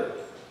lavender.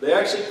 They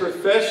actually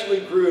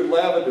professionally grew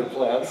lavender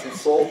plants and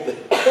sold them.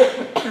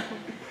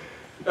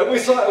 And we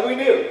saw it, and we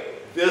knew,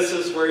 this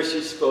is where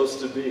she's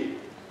supposed to be.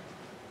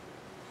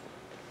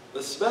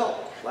 The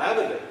smell,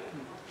 lavender.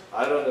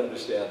 I don't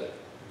understand it,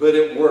 but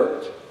it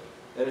worked.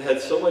 And it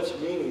had so much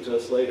meaning to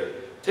us later.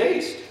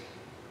 Taste.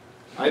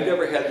 I've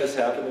never had this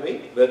happen to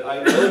me, but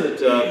I know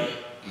that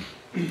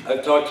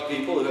I've talked to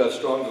people who have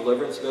strong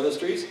deliverance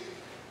ministries,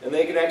 and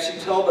they can actually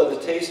tell by the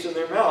taste in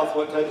their mouth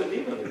what type of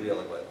demon they're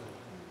dealing with.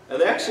 And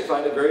they actually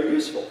find it very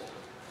useful.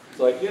 It's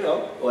like, you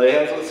know, lay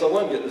hands on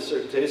someone, get a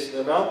certain taste in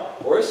their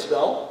mouth, or a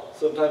smell.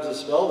 Sometimes a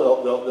smell,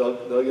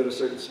 they'll get a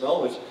certain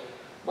smell, which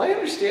my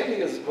understanding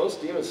is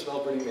most demons smell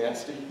pretty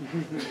nasty.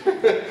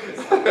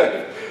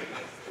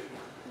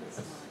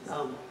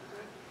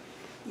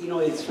 You know,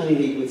 it's funny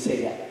that you would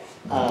say that.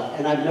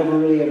 And I've never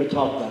really ever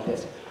talked about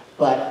this.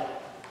 But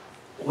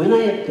when I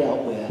have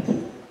dealt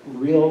with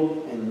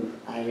real, and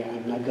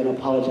I'm not going to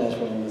apologize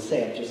for what I'm going to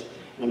say,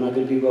 and I'm not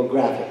going to be real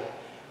graphic,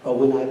 but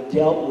when I've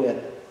dealt with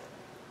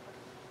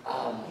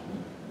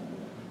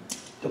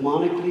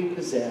demonically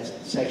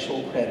possessed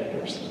sexual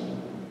predators,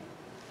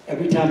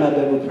 every time I've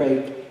ever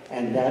prayed,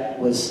 and that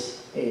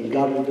was, and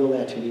God revealed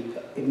that to me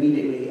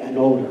immediately, an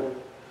odor,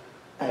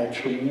 a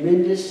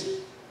tremendous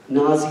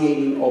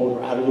nauseating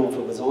odor. I don't know if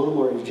it was on them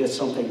or it was just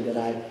something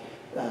that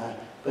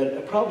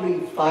but probably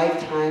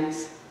 5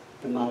 times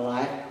in my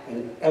life,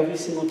 and every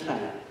single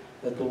time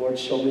that the Lord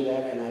showed me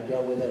that and I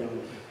dealt with it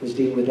and was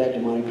dealing with that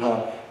demonic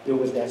power, there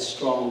was that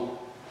strong,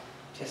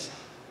 just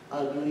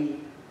ugly,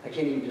 I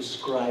can't even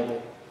describe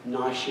it,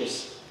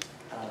 nauseous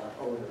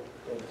odor.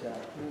 But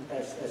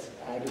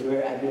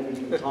I've never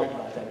even talked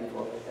about that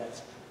before, but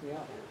that's, yeah.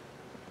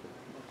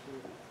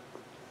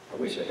 I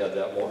wish I had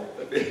that more.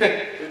 I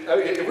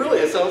mean,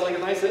 it sounds like a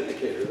nice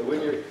indicator.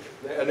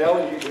 That and now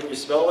when you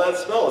smell that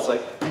smell, it's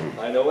like,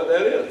 I know what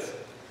that is.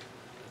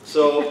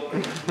 So,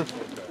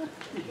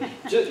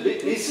 just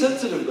be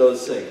sensitive to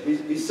those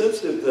things. Be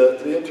sensitive to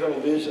the internal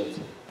visions.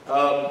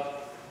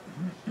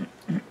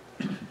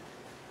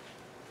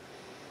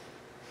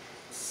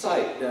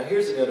 Sight. Now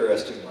here's an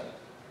interesting one.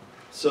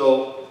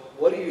 So,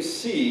 what do you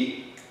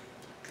see?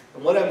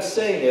 And what I'm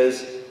saying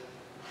is,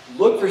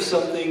 look for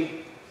something.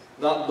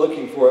 Not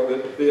looking for it,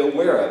 but be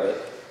aware of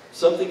it.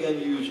 Something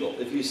unusual.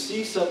 If you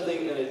see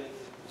something and it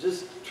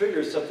just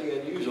triggers something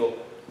unusual,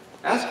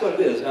 ask what it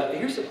is. Now,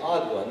 here's an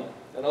odd one,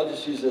 and I'll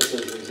just use this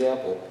as an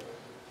example.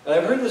 And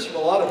I've heard this from a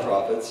lot of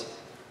prophets.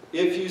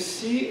 If you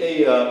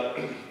see a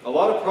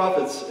lot of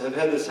prophets have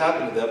had this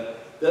happen to them,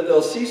 that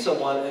they'll see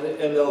someone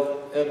and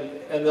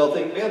they'll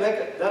think, man,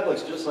 that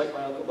looks just like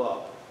my Uncle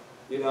Bob.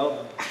 You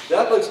know,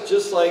 that looks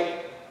just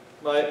like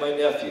my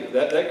nephew.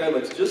 That guy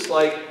looks just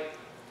like.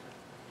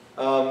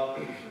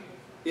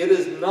 It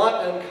is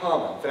not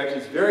uncommon, in fact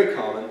it's very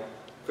common,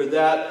 for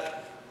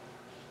that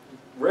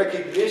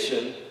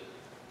recognition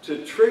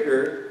to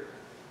trigger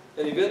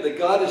an event that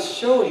God is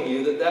showing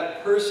you that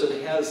that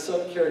person has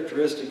some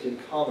characteristic in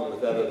common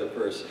with that other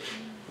person.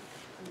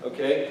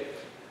 Okay?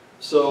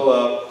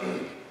 So,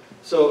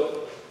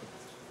 so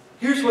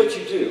here's what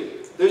you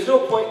do. There's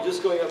no point in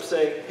just going up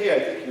saying, hey, I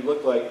think you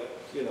look like,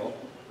 you know,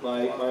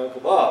 my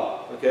Uncle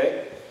Bob,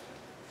 okay?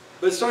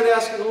 But start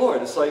asking the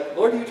Lord. It's like,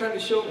 Lord, are you trying to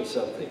show me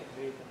something?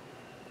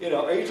 You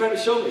know, are you trying to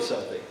show me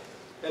something?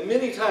 And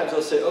many times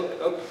they'll say,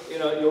 oh, you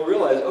know, you'll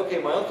realize,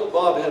 okay, my Uncle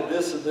Bob had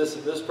this and this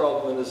and this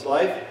problem in his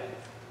life,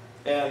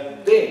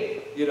 and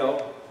ding, you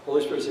know,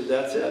 Holy Spirit says,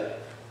 that's it.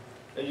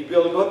 And you'll be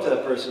able to go up to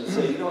that person and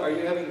say, you know, are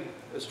you having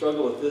a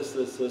struggle with this,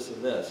 this, this,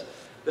 and this?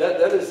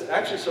 That is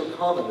actually so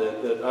common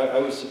that I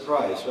was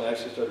surprised when I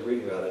actually started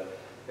reading about it.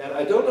 And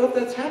I don't know if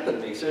that's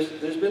happened to me. So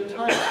there's been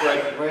times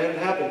where I had it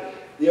happen.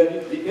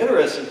 The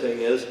interesting thing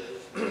is,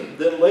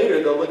 then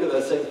later they'll look at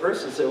that same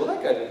person and say, well,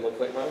 that guy didn't look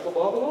like my Uncle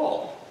Bob at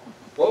all.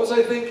 What was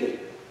I thinking?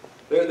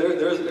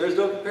 There's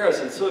no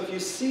comparison. So if you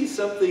see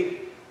something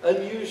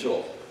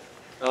unusual,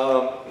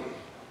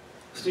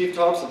 Steve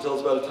Thompson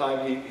tells about a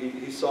time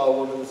he saw a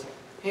woman's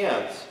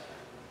hands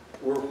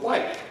were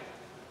white.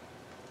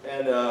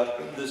 And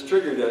this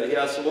triggered, he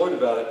asked the Lord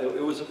about it.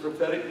 It was a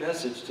prophetic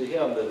message to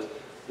him to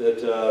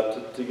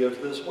give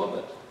to this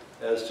woman,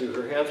 as to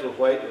her hands were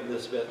white and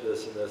this meant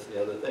this and this and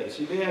the other thing.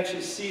 So you may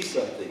actually see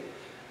something.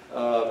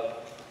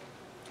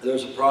 There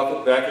was a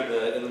prophet back in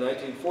the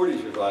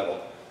 1940s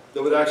revival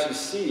that would actually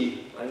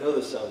see, I know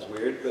this sounds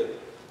weird, but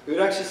he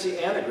would actually see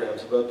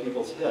anagrams above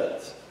people's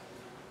heads,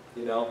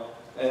 you know,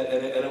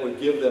 and it would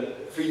give them,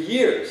 for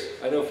years,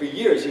 I know for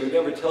years, he would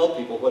never tell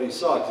people what he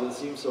saw because it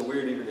seemed so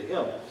weird even to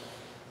him.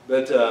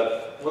 But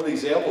one of the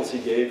examples he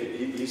gave,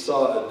 he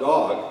saw a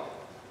dog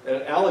and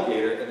an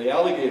alligator, and the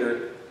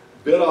alligator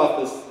bit off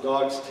this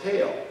dog's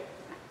tail.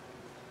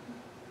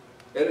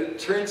 And it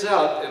turns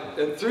out,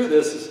 and through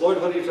this,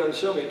 Lord, what are you trying to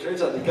show me? It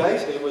turns out the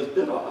guy's name was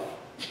Bit-Off.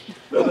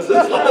 That was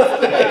his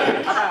last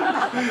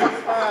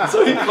name.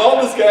 So he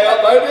called this guy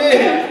out by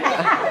name.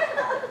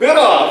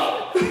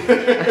 Bit-Off.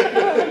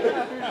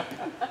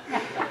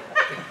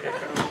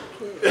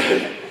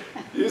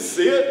 You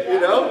see it, you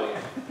know?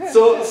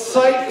 So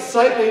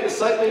sight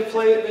may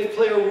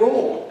play a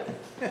role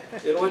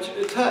in what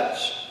you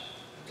touch.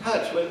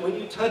 Touch, when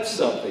you touch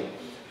something,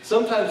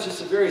 sometimes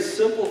just a very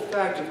simple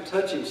fact of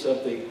touching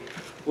something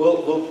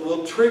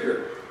will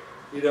trigger,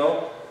 you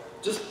know,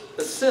 just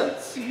a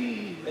sense.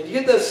 And you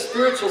get that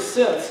spiritual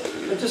sense,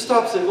 and just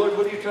stop and say, Lord,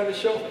 what are you trying to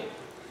show me?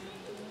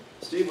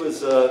 Steve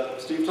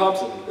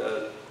Thompson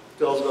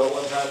tells about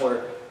one time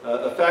where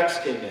a fax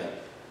came in.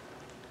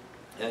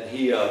 And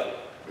he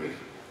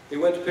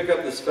went to pick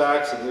up this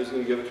fax, and he was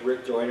going to give it to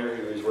Rick Joyner,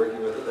 who he was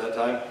working with at that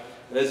time.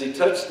 And as he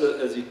touched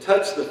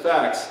the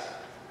fax,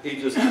 he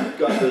just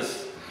got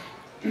this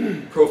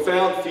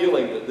profound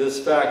feeling that this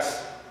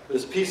fax,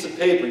 this piece of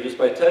paper, just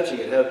by touching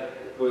it,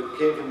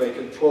 came from a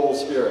controlling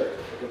spirit.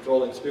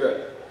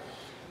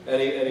 And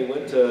we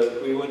went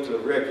to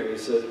Rick, and he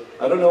said,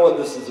 I don't know what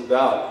this is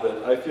about,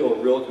 but I feel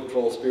a real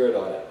control spirit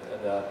on it.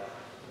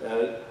 And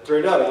it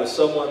turned out it was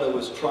someone that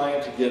was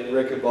trying to get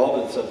Rick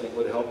involved in something that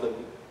would help them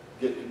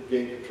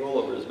gain control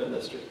over his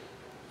ministry.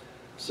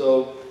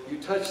 So you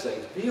touch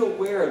things. Be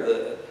aware of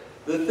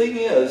the thing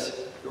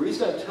is, the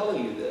reason I'm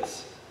telling you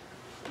this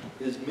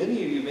is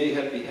many of you may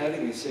be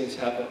having these things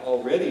happen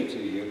already to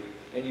you,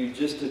 and you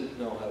just didn't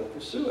know how to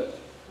pursue it.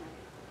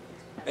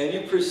 And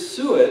you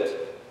pursue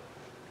it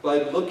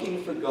by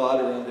looking for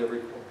God around every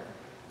corner.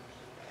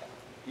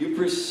 You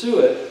pursue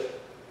it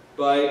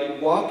by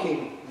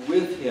walking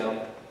with Him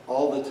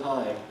all the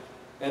time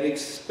and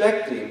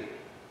expecting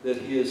that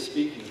He is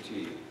speaking to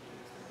you.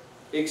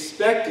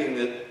 Expecting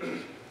that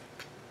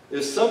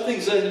if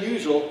something's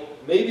unusual,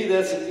 maybe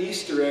that's an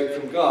Easter egg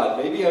from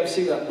God. Maybe I'm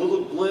seeing that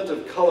little glint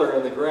of color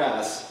in the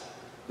grass,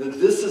 that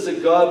this is a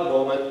God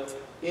moment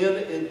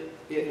in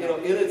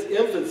its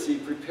infancy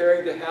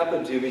preparing to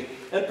happen to me,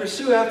 and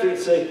pursue after it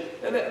and say,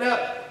 and now,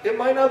 it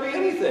might not be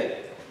anything.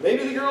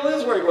 Maybe the girl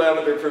is wearing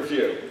lavender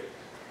perfume.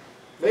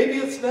 Maybe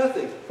it's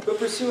nothing, but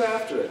pursue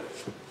after it.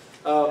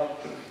 I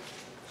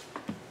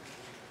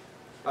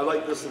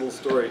like this little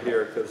story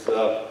here because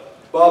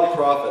Bob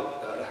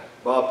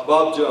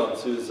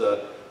Jones, who's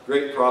a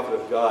great prophet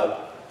of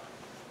God,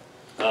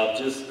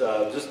 just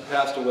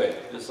passed away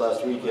just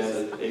last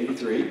weekend at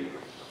 83.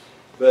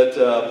 But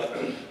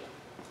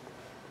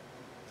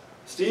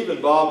Steve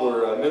and Bob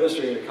were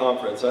ministering at a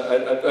conference.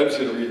 I'm just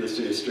going to read this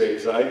to you straight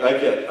because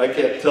I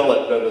can't tell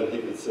it better than he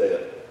could say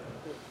it.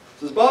 It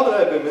says, Bob and I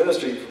have been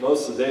ministering for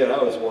most of the day and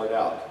I was worn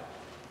out.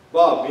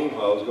 Bob,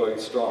 meanwhile, was going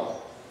strong.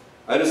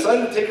 I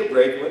decided to take a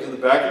break, went to the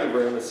back of the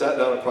room and sat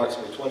down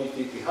approximately 20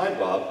 feet behind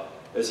Bob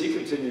as he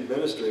continued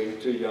ministering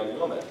to a young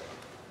woman.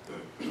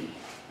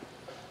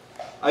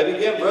 I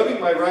began rubbing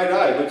my right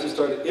eye, which had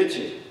started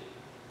itching.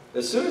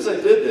 As soon as I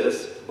did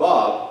this,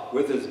 Bob,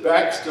 with his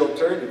back still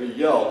turned to me,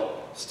 yelled,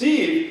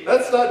 Steve,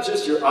 that's not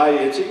just your eye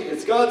itching,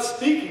 it's God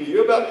speaking to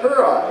you about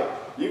her eye.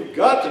 You've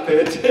got to pay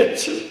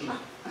attention.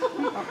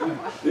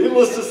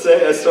 Needless to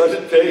say, I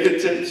started paying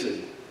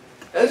attention.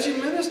 As you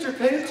minister,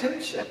 pay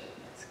attention.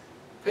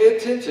 Pay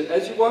attention.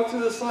 As you walk through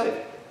this life,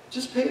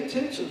 just pay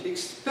attention.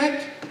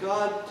 Expect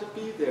God to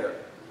be there.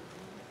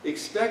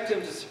 Expect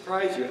Him to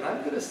surprise you. And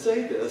I'm going to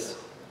say this.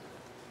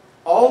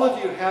 All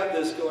of you have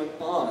this going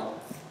on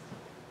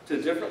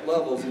to different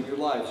levels in your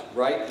lives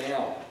right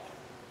now.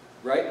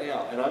 Right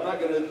now. And I'm not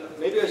going to,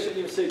 maybe I shouldn't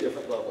even say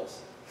different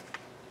levels.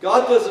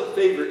 God doesn't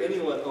favor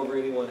anyone over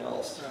anyone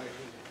else.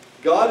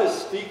 God is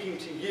speaking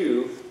to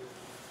you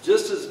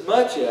just as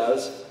much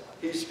as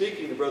He's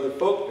speaking to Brother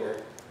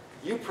Folkner.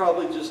 You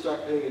probably just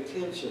aren't paying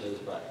attention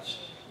as much.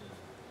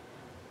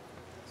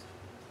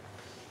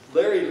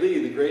 Larry Lee,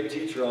 the great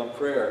teacher on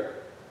prayer,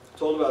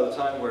 told about a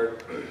time where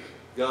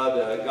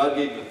God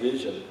gave him a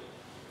vision.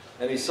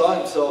 And he saw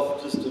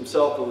himself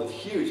but with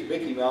huge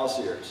Mickey Mouse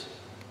ears.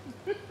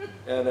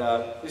 And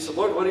he said,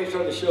 Lord, what are you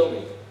trying to show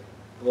me?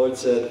 The Lord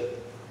said,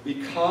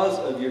 because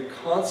of your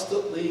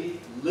constantly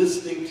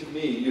listening to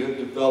me, you have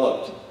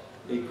developed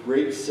a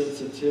great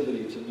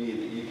sensitivity to me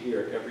that you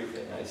hear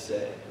everything I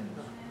say.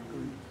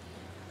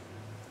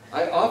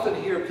 I often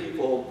hear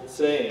people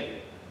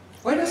saying,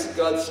 why doesn't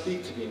God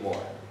speak to me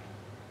more?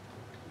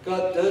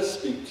 God does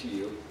speak to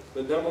you,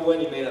 but number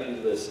one, you may not be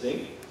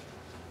listening.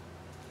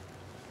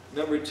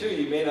 Number two,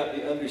 you may not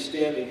be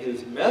understanding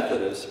his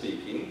method of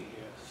speaking.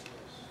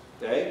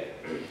 Okay?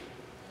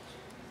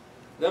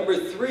 Number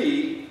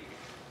three,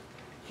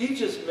 he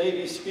just may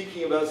be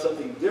speaking about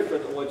something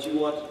different than what you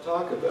want to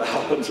talk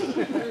about.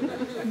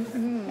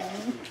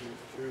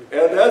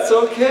 And that's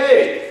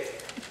okay.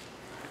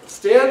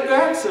 Stand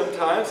back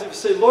sometimes and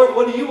say, Lord,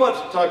 what do you want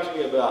to talk to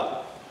me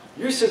about?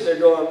 You're sitting there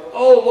going,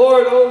 oh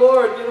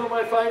Lord, you know,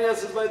 my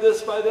finances, my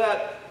this, my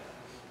that.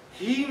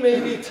 He may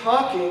be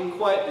talking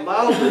quite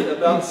loudly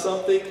about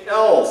something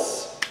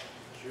else.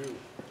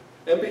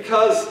 And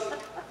because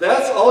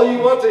that's all you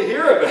want to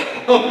hear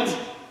about,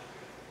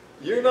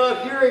 you're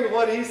not hearing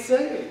what he's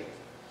saying.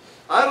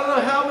 I don't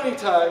know how many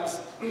times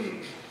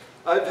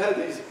I've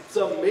had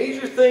some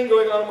major thing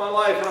going on in my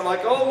life, and I'm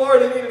like, oh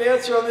Lord, I need an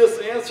answer on this,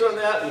 an answer on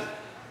that.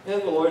 And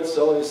the Lord's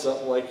telling me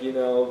something like, you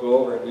know, go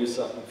over and do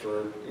something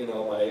for, you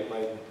know, my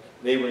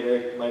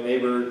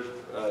neighbor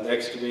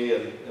next to me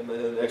and in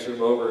the next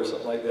room over or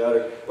something like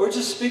that. Or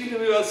just speaking to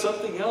me about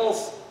something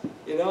else,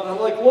 you know. And I'm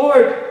like,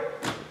 Lord.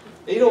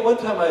 And, you know, one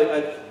time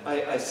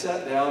I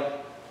sat down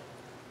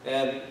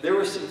and there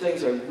were some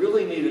things I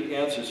really needed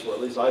answers for. At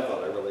least I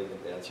thought I really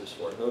needed answers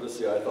for. Notice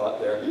the I thought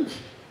there.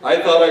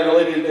 I thought I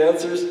really needed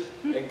answers.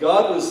 And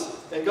God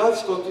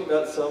spoke to me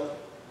about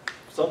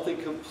something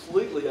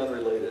completely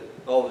unrelated,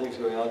 all the things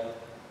going on.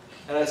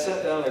 And I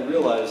sat down and I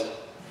realized,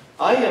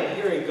 I am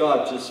hearing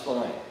God just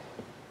fine.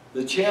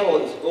 The channel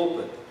is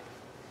open.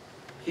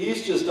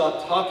 He's just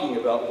not talking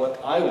about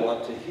what I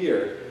want to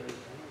hear.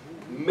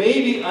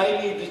 Maybe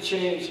I need to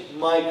change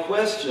my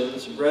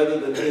questions rather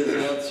than his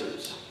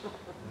answers.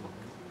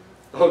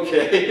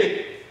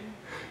 Okay?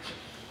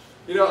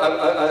 You know,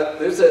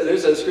 there's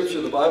that scripture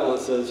in the Bible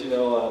that says, you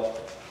know,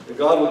 that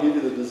God will give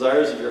you the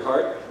desires of your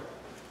heart.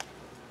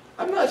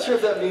 I'm not sure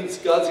if that means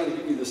God's going to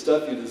give you the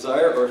stuff you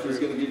desire or if he's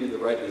going to give you the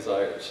right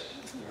desires.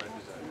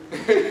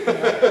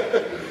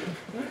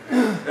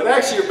 And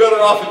actually, you're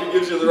better off if he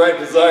gives you the right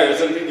desires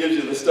than if he gives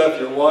you the stuff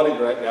you're wanting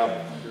right now.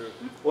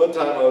 One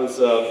time I was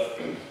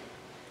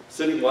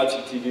sitting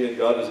watching TV and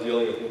God was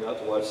dealing with me not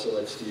to watch so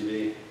much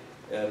TV.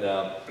 And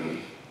the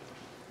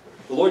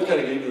Lord kind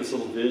of gave me this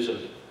little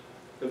vision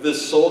of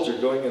this soldier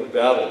going into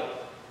battle.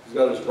 He's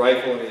got his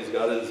rifle and he's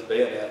got his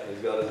bayonet and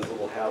he's got his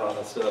little hat on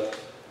and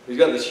stuff. He's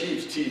got this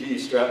huge TV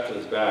strapped to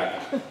his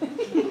back.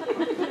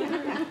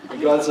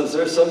 And God says,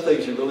 there's some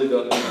things you really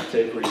don't need to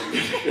take where you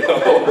need to go.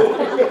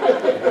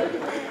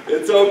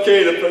 It's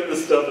okay to put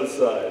this stuff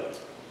aside.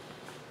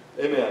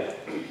 Amen.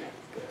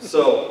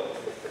 So,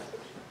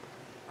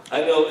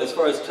 I know as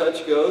far as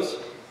touch goes,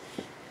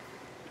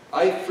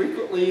 I'm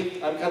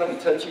kind of a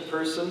touchy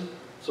person,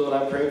 so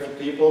when I'm praying for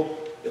people,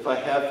 if I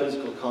have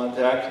physical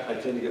contact, I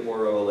tend to get more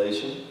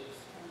revelation.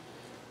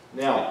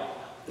 Now,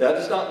 that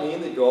does not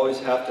mean that you always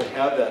have to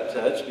have that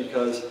touch,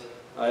 because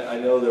I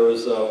know there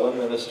was one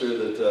minister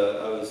that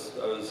I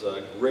was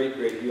a great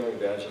healing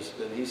evangelist,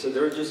 and he said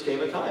there just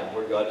came a time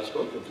where God just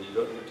spoke to him. You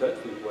don't need to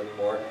touch people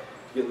anymore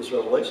to get this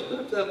revelation. But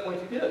up to that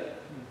point, he did.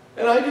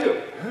 And I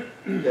do.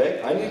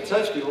 Okay? I need to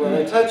touch people. When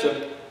I touch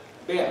them,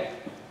 bam.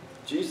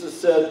 Jesus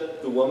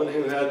said the woman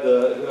who had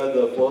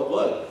the flow of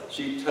blood,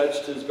 she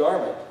touched his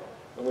garment.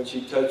 And when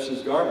she touched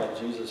his garment,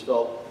 Jesus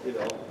felt, you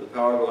know, the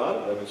power go out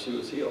of him, and she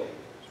was healed.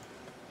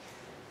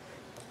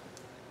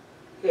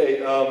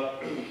 Okay,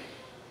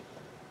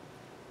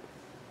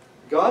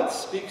 God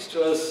speaks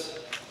to us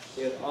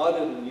in odd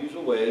and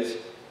unusual ways.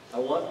 I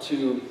want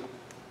to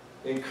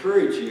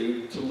encourage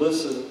you to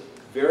listen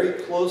very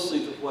closely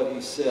to what he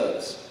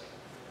says.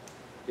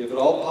 If at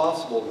all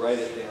possible, write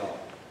it down.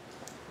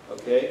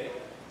 Okay?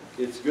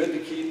 It's good to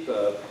keep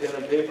pen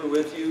and paper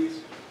with you.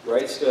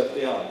 Write stuff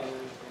down.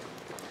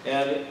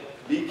 And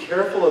be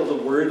careful of the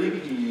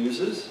wording he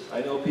uses.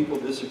 I know people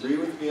disagree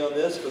with me on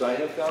this, but I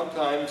have found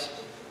times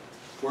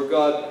where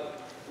God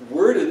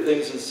worded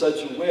things in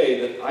such a way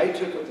that I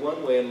took it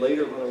one way, and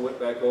later when I went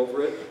back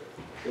over it,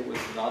 it was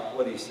not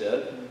what he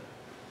said.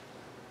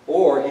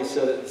 Or he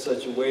said it in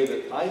such a way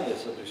that I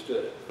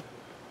misunderstood it.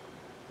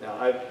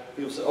 Now,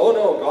 people say, oh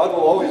no, God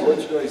will always let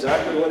you know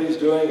exactly what he's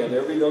doing, and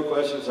there'll be no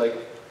questions. Like,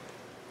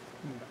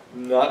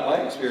 not my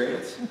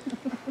experience.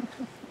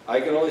 I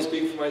can only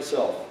speak for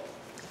myself.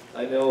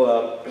 I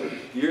know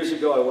years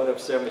ago I went up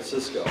to San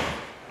Francisco,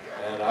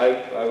 and I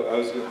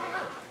was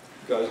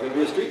going to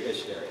be a street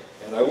missionary,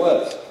 and I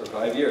was for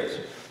 5 years.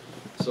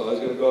 So I was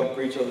going to go up and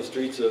preach on the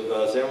streets of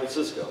San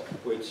Francisco,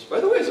 which, by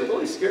the way, is a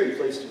really scary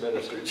place to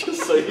minister,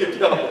 just so you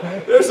know.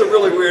 There's some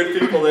really weird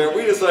people there.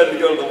 We decided to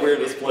go to the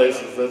weirdest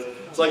places.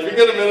 It's like, if you're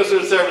going to minister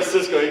in San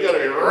Francisco, you got to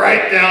be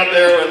right down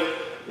there with,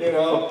 you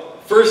know.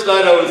 First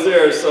night I was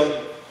there, some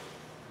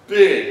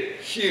big,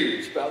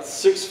 huge, about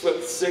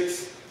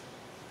 6'6"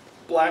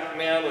 black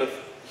man with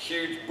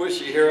huge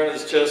bushy hair on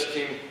his chest,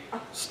 came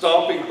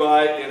stomping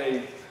by in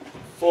a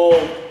full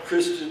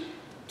Christian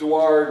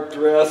Dior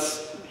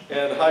dress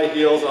and high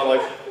heels. I'm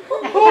like,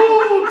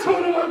 oh,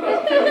 Tony, I'm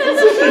not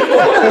Kansas.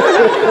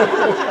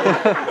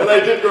 And I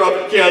did grow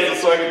up in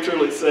Kansas, so I can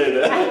truly say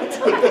that.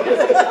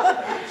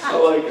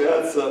 I'm like,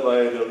 that's something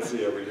I don't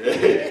see every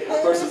day.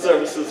 Of course, in San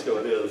Francisco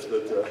it is,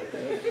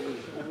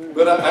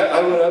 but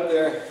I went up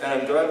there, and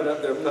I'm driving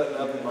up there, putting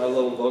up in my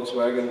little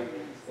Volkswagen,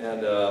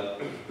 and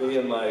me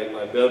and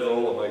my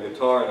bedroll and my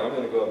guitar, and I'm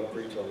going to go up and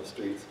preach on the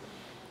streets.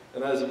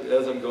 And as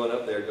I'm going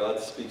up there, God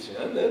speaks to me,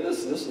 and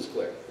this is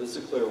clear. This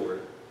is a clear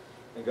word.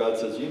 And God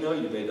says, you know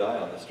you may die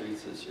on the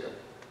streets this year.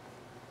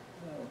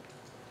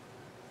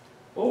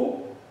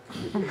 Oh.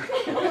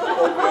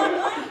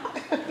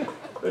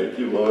 Thank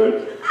you,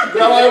 Lord.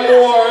 Now I'm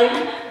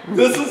warned.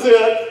 This is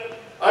it.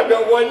 I've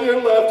got 1 year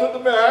left at the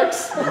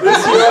max.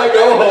 This year I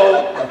go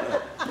home.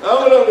 I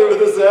went up there with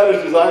this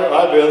attitude.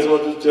 I may as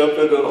well just jump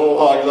into the whole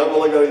hog, because I've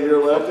only got a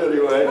year left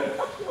anyway.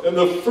 And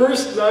the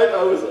first night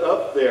I was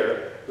up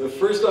there,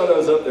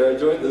 I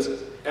joined this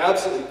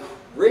absolutely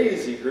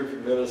crazy group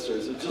of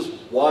ministers. It's just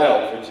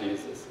wild for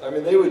Jesus. I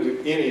mean, they would do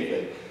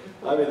anything.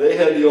 I mean, they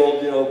had the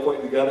old,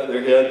 pointing the gun at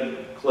their head and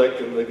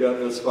click, and the gun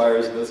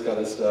misfires and this kind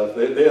of stuff.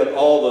 They had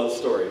all those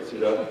stories,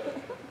 And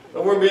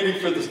we're meeting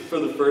for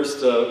the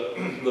first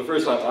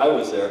time I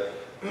was there,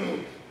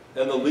 and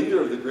the leader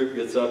of the group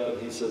gets up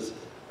and he says,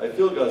 I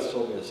feel God's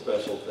told me a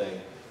special thing.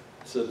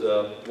 He said,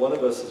 one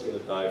of us is going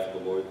to die for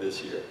the Lord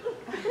this year.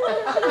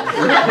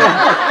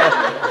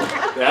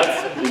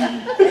 That's me.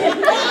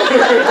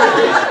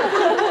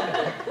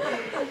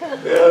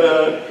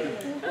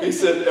 And he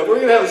said, and we're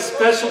going to have a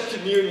special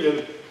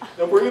communion,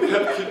 and we're going to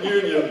have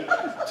communion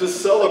to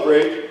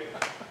celebrate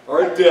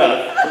our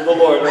death for the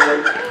Lord. And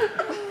I'm like,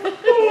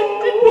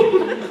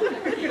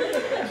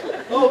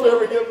 oh, I'll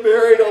never get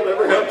married, I'll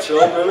never have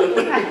children.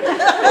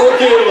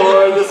 Okay,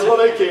 Lord, this is what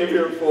I came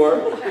here for.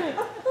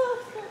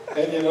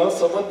 And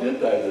someone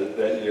did die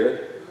that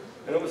year,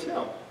 and it was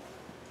him.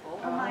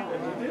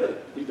 And he did.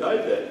 He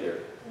died that year.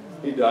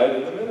 He died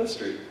in the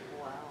ministry.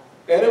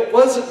 And it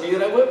wasn't me,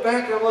 and I went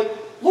back and I'm like,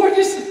 Lord,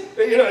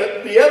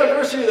 the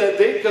anniversary of that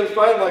date comes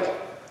by, and I'm like,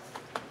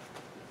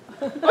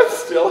 I'm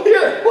still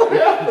here. What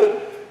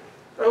happened?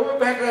 And I went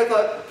back and I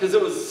thought, because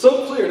it was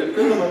so clear to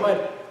put in my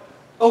mind,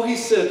 oh, he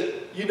said,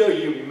 you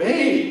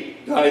may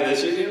die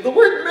this year. The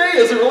word may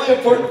is a really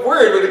important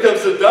word when it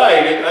comes to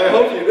dying, and I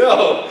hope you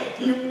know.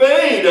 You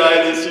may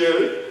die this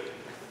year.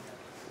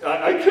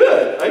 I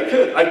could.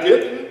 I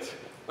didn't.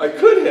 I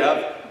could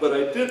have, but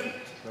I didn't.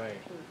 Right.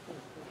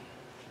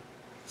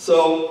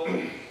 So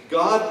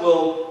God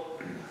will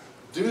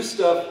do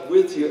stuff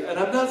with you, and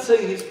I'm not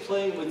saying he's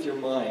playing with your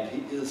mind.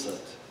 He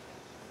isn't.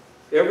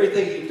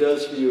 Everything he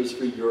does for you is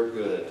for your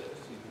good.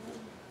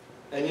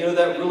 And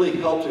that really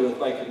helped me with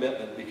my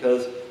commitment,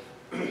 because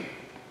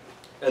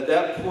at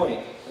that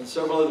point, and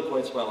several other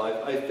points in my life,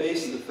 I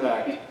faced the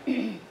fact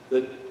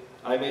that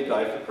I may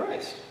die for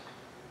Christ.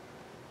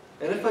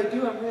 And if I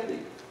do, I'm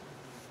ready.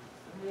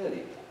 I'm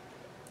ready.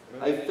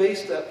 I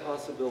faced that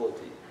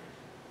possibility.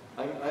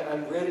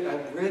 I'm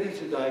ready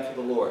to die for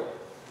the Lord.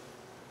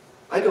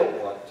 I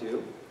don't want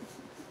to.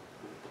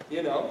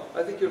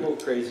 I think you're a little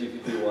crazy if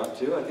you do want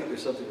to. I think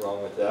there's something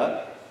wrong with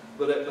that.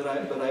 But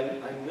I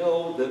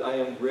know that I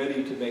am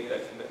ready to make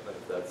that commitment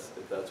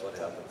if that's what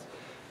happens.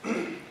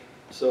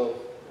 So,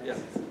 yeah.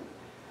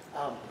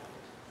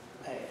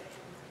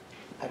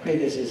 I pray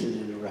this isn't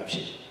an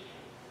interruption.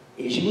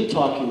 As you were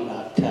talking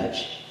about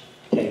touch,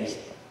 taste,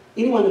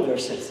 any one of their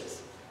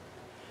senses,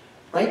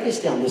 write this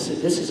down. This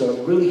is a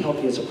really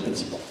healthy as a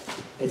principle.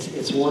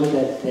 It's one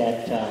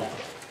that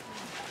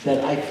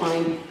I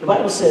find, the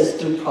Bible says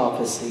through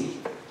prophecy,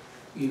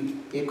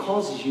 it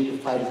causes you to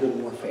fight a good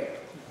warfare.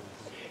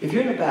 If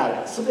you're in a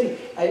battle,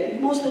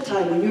 most of the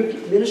time when you're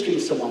ministering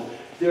to someone,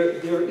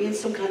 they're in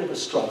some kind of a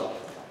struggle,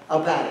 a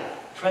battle,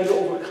 trying to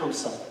overcome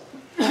something.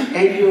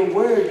 And your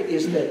word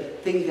is the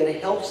thing that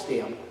helps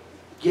them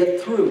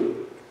get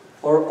through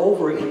or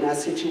over in that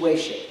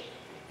situation.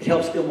 It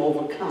helps them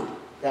overcome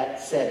that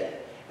setting.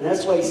 And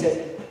that's why he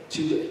said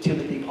to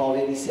Timothy, Paul,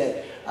 and he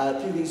said,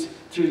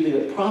 through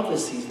the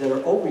prophecies that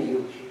are over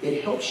you,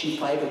 it helps you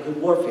fight a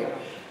good warfare.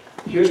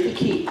 Here's the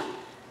key.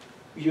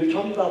 You're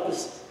talking about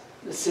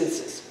the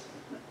senses,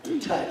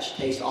 touch,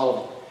 taste, all of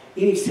them.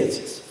 Any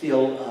senses,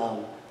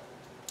 feel,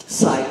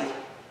 sight.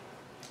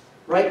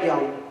 Write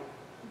down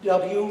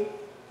W,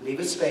 leave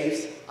a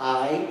space,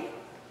 I,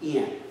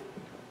 N.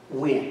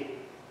 When.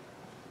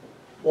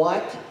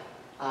 What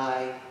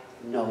I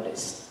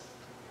notice.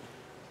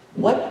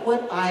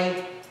 What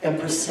I am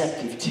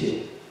perceptive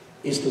to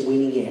is the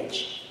winning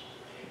edge.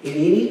 In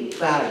any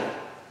battle,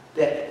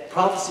 that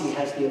prophecy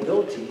has the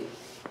ability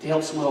to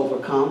help someone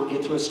overcome,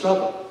 get through a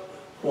struggle.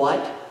 What?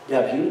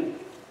 W,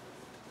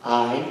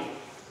 I,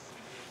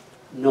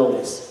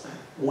 notice.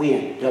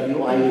 When?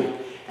 W-I-N.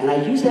 And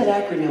I use that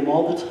acronym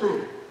all the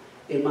time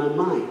in my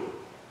mind.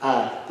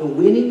 The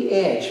winning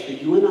edge for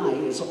you and I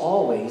is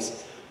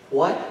always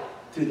what,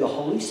 through the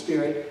Holy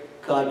Spirit,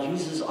 God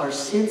uses our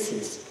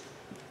senses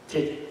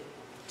to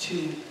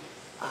to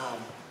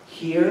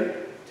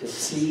hear, to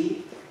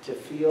see, to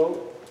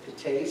feel, to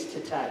taste,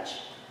 to touch.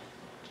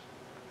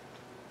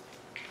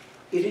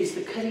 It is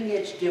the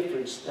cutting-edge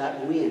difference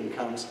that when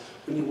comes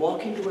when you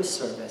walk into a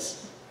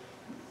service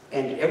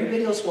and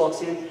everybody else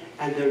walks in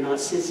and they're not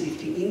sensitive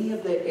to any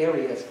of the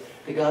areas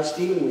that God's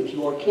dealing with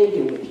you or can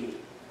deal with you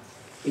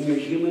in your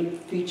human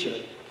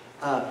feature.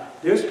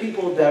 There's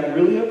people that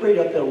really are prayed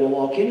up that will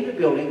walk into the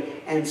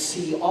building and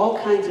see all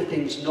kinds of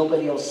things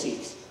nobody else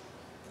sees.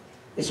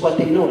 It's what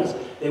they notice.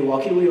 They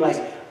walk in and realize,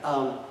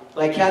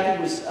 like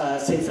Kathy was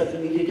saying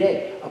something to me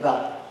today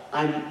about,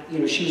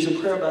 she was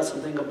in prayer about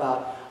something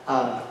about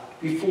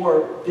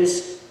before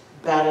this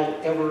battle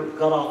ever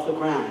got off the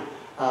ground,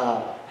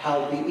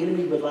 how the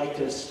enemy would like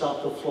to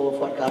stop the flow of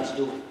what God's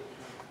doing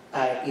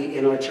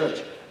in our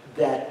church.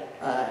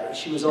 That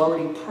she was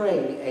already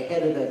praying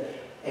ahead of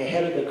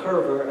the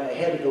curve, or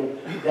ahead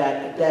of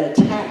that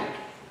attack,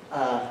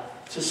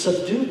 to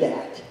subdue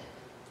that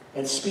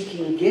and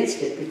speaking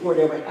against it before it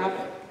ever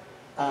happened.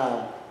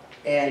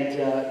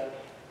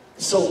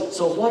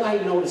 So what I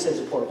notice is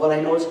important. What I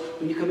notice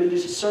when you come into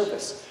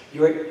service,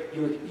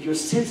 your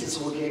senses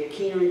will get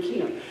keener and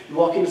keener. You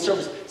walk into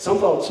service. Some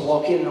folks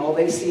walk in and all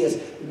they see is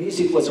the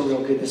music wasn't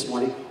real good this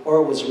morning,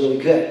 or it was really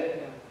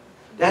good.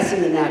 That's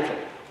in the natural.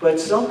 But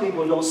some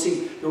people don't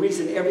see the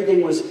reason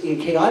everything was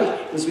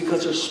chaotic was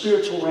because there's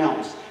spiritual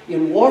realms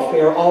in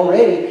warfare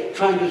already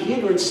trying to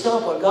hinder and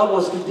stop what God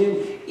wants to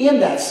do in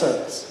that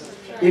service.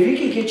 If He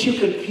can get you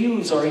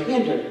confused or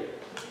hindered,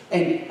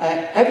 and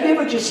have you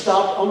ever just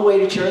stopped on the way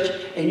to church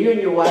and you and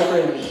your wife are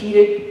in a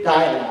heated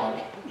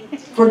dialogue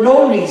for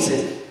no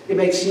reason? It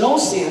makes no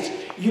sense.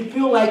 You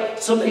feel like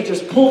somebody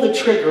just pulled the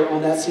trigger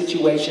on that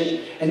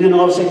situation, and then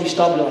all of a sudden you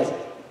stop and realize,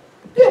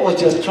 it was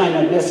just trying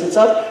to mess us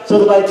up, so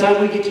that by the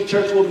time we get to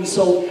church, we'll be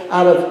so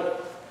out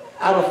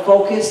of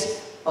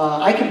focus.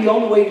 I can be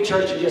on the way to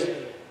church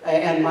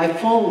and my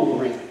phone will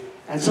ring,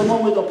 and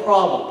someone with a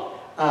problem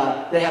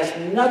that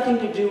has nothing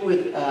to do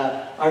with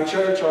our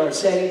church or our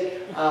setting.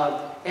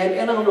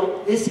 And I don't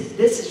know. This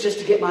is just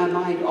to get my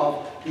mind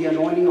off the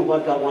anointing of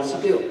what God wants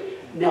to do.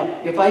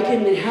 Now, if I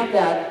didn't have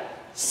that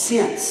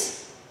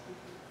sense,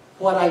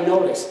 what I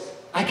noticed,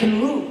 I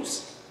can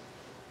lose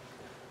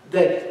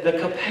the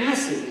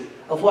capacity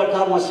of what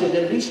God wants to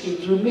at least do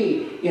through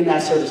me in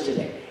that service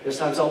today. There's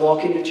times I'll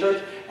walk into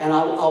church and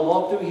I'll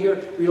walk through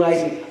here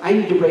realizing I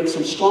need to break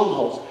some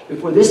strongholds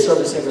before this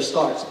service ever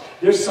starts.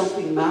 There's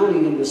something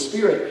mounting in the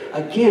spirit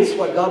against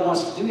what God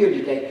wants to do here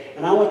today,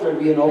 and I want there to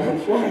be an open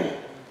flow.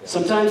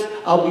 Sometimes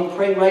I'll be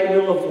praying right in the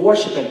middle of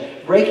worship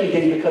and breaking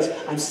things because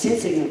I'm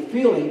sensing and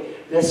feeling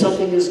that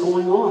something is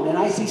going on. And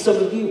I see some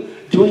of you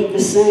doing the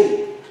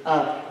same.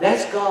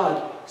 That's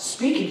God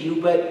speaking to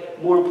you, but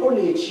more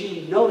importantly, it's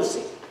you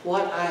noticing.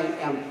 What I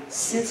am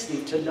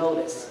sensitive to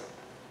notice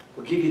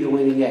will give you the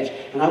winning edge.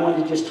 And I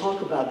want to just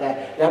talk about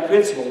that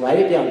principle. Write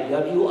it down.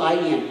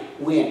 W-I-N.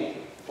 Win.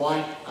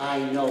 What I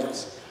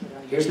notice.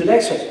 Here's the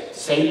next one.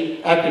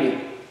 Same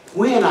acronym.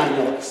 When I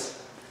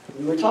notice.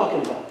 We were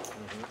talking about.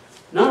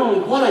 Not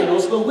only what I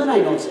notice, but when I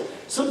notice it.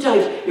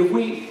 Sometimes if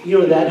we,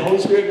 that Holy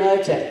Spirit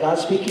night, that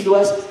God's speaking to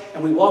us,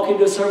 and we walk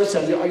into a service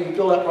and you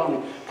feel that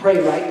problem, pray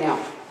right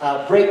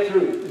now.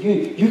 Breakthrough.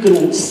 You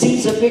can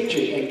seize a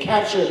victory and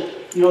capture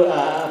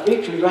a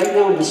victory right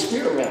now in the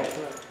spirit realm.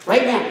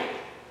 Right now.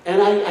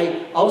 And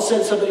I all of a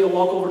sudden somebody will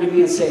walk over to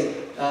me and say,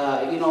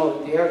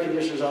 the air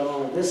conditioner's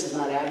on, this is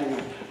not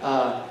happening.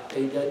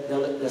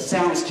 The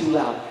sound's too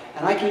loud.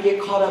 And I can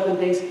get caught up in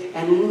things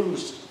and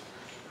lose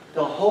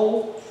the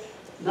whole,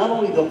 not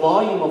only the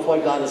volume of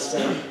what God is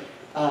saying,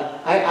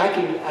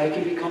 I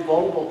can become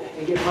vulnerable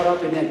and get caught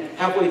up, and then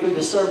halfway through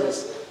the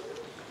service,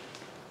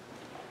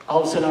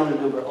 all of a sudden I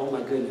remember, oh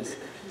my goodness,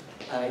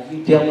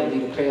 you dealt with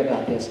me to pray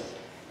about this.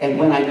 And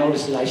when I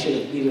noticed it, I should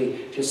have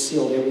immediately just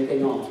sealed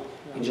everything off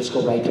and just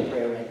go right to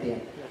prayer right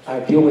then. I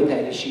deal with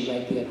that issue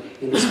right then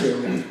in the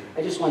spirit realm.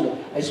 I just want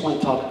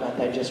to talk about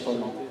that just for a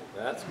moment.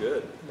 That's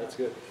good. That's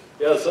good.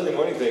 Yeah, the Sunday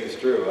morning thing is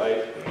true.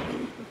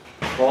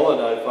 Paul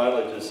and I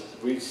finally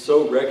we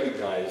so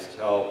recognized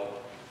how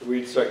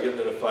we'd start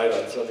getting in a fight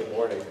on Sunday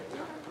morning.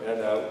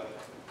 And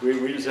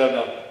we just have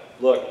now,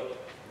 look,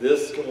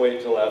 this can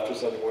wait till after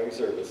Sunday morning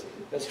service.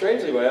 And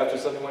strangely, after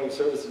Sunday morning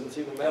service, it didn't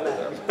seem to matter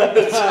them.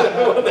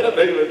 It wasn't that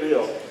big of a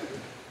deal.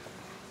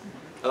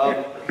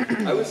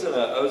 I was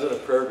in a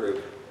prayer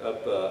group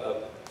up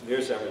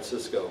near San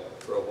Francisco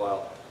for a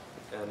while,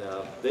 and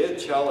they had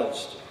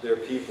challenged their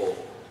people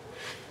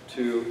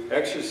to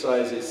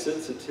exercise a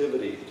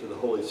sensitivity to the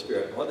Holy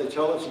Spirit. And what they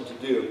challenged them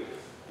to do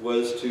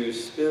was to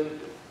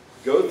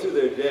go through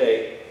their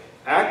day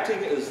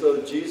acting as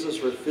though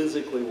Jesus were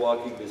physically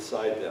walking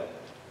beside them.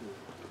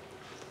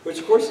 Which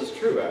of course is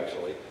true,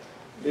 actually.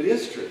 It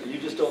is true. You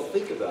just don't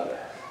think about it.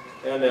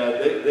 And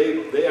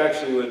they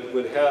actually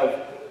would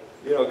have,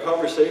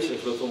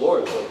 conversations with the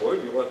Lord. It's like,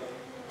 Lord, you want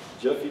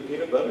Jeffy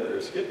peanut butter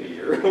or Skippy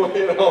or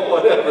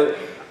whatever.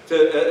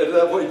 At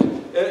that point,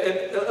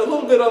 and a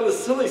little bit on the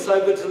silly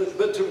side,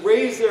 but to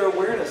raise their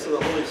awareness of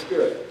the Holy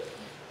Spirit.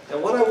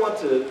 And what I want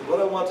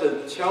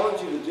to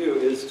challenge you to do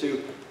is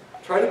to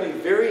try to be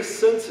very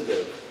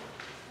sensitive,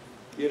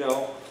 you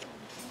know,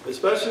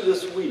 especially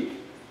this week,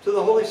 to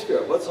the Holy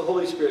Spirit. What's the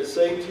Holy Spirit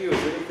saying to you?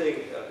 Is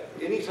anything,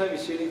 anytime you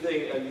see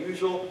anything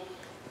unusual,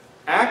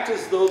 act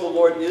as though the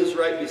Lord is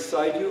right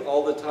beside you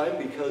all the time,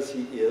 because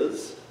He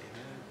is.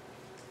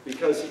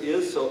 Because He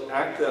is, so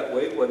act that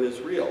way, what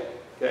is real.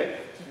 Okay?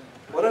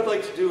 What I'd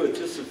like to do with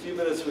just a few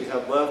minutes we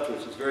have left,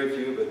 which is very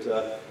few,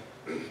 but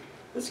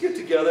let's get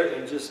together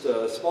in just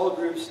small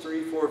groups,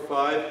 3, 4,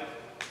 5,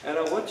 and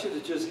I want you to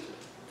just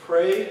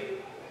pray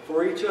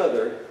for each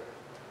other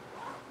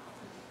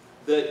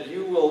that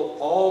you will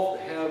all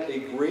have a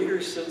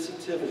greater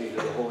sensitivity to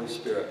the Holy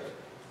Spirit.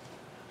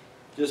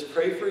 Just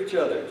pray for each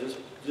other.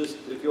 Just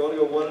if you want to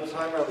go one at a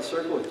time around the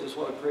circle, if you just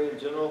want to pray in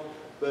general,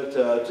 but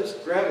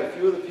just grab a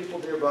few of the people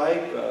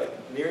nearby,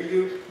 near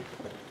you,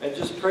 and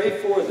just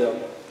pray for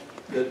them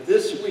that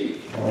this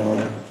week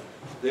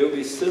they will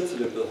be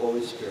sensitive to the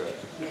Holy Spirit.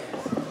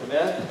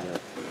 Amen?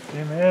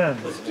 Amen.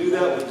 Let's do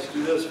that. Let's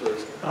do this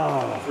first. 4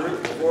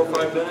 or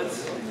 5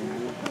 minutes.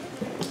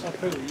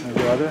 My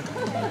brother.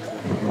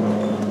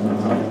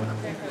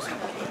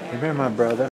 Amen, my brother.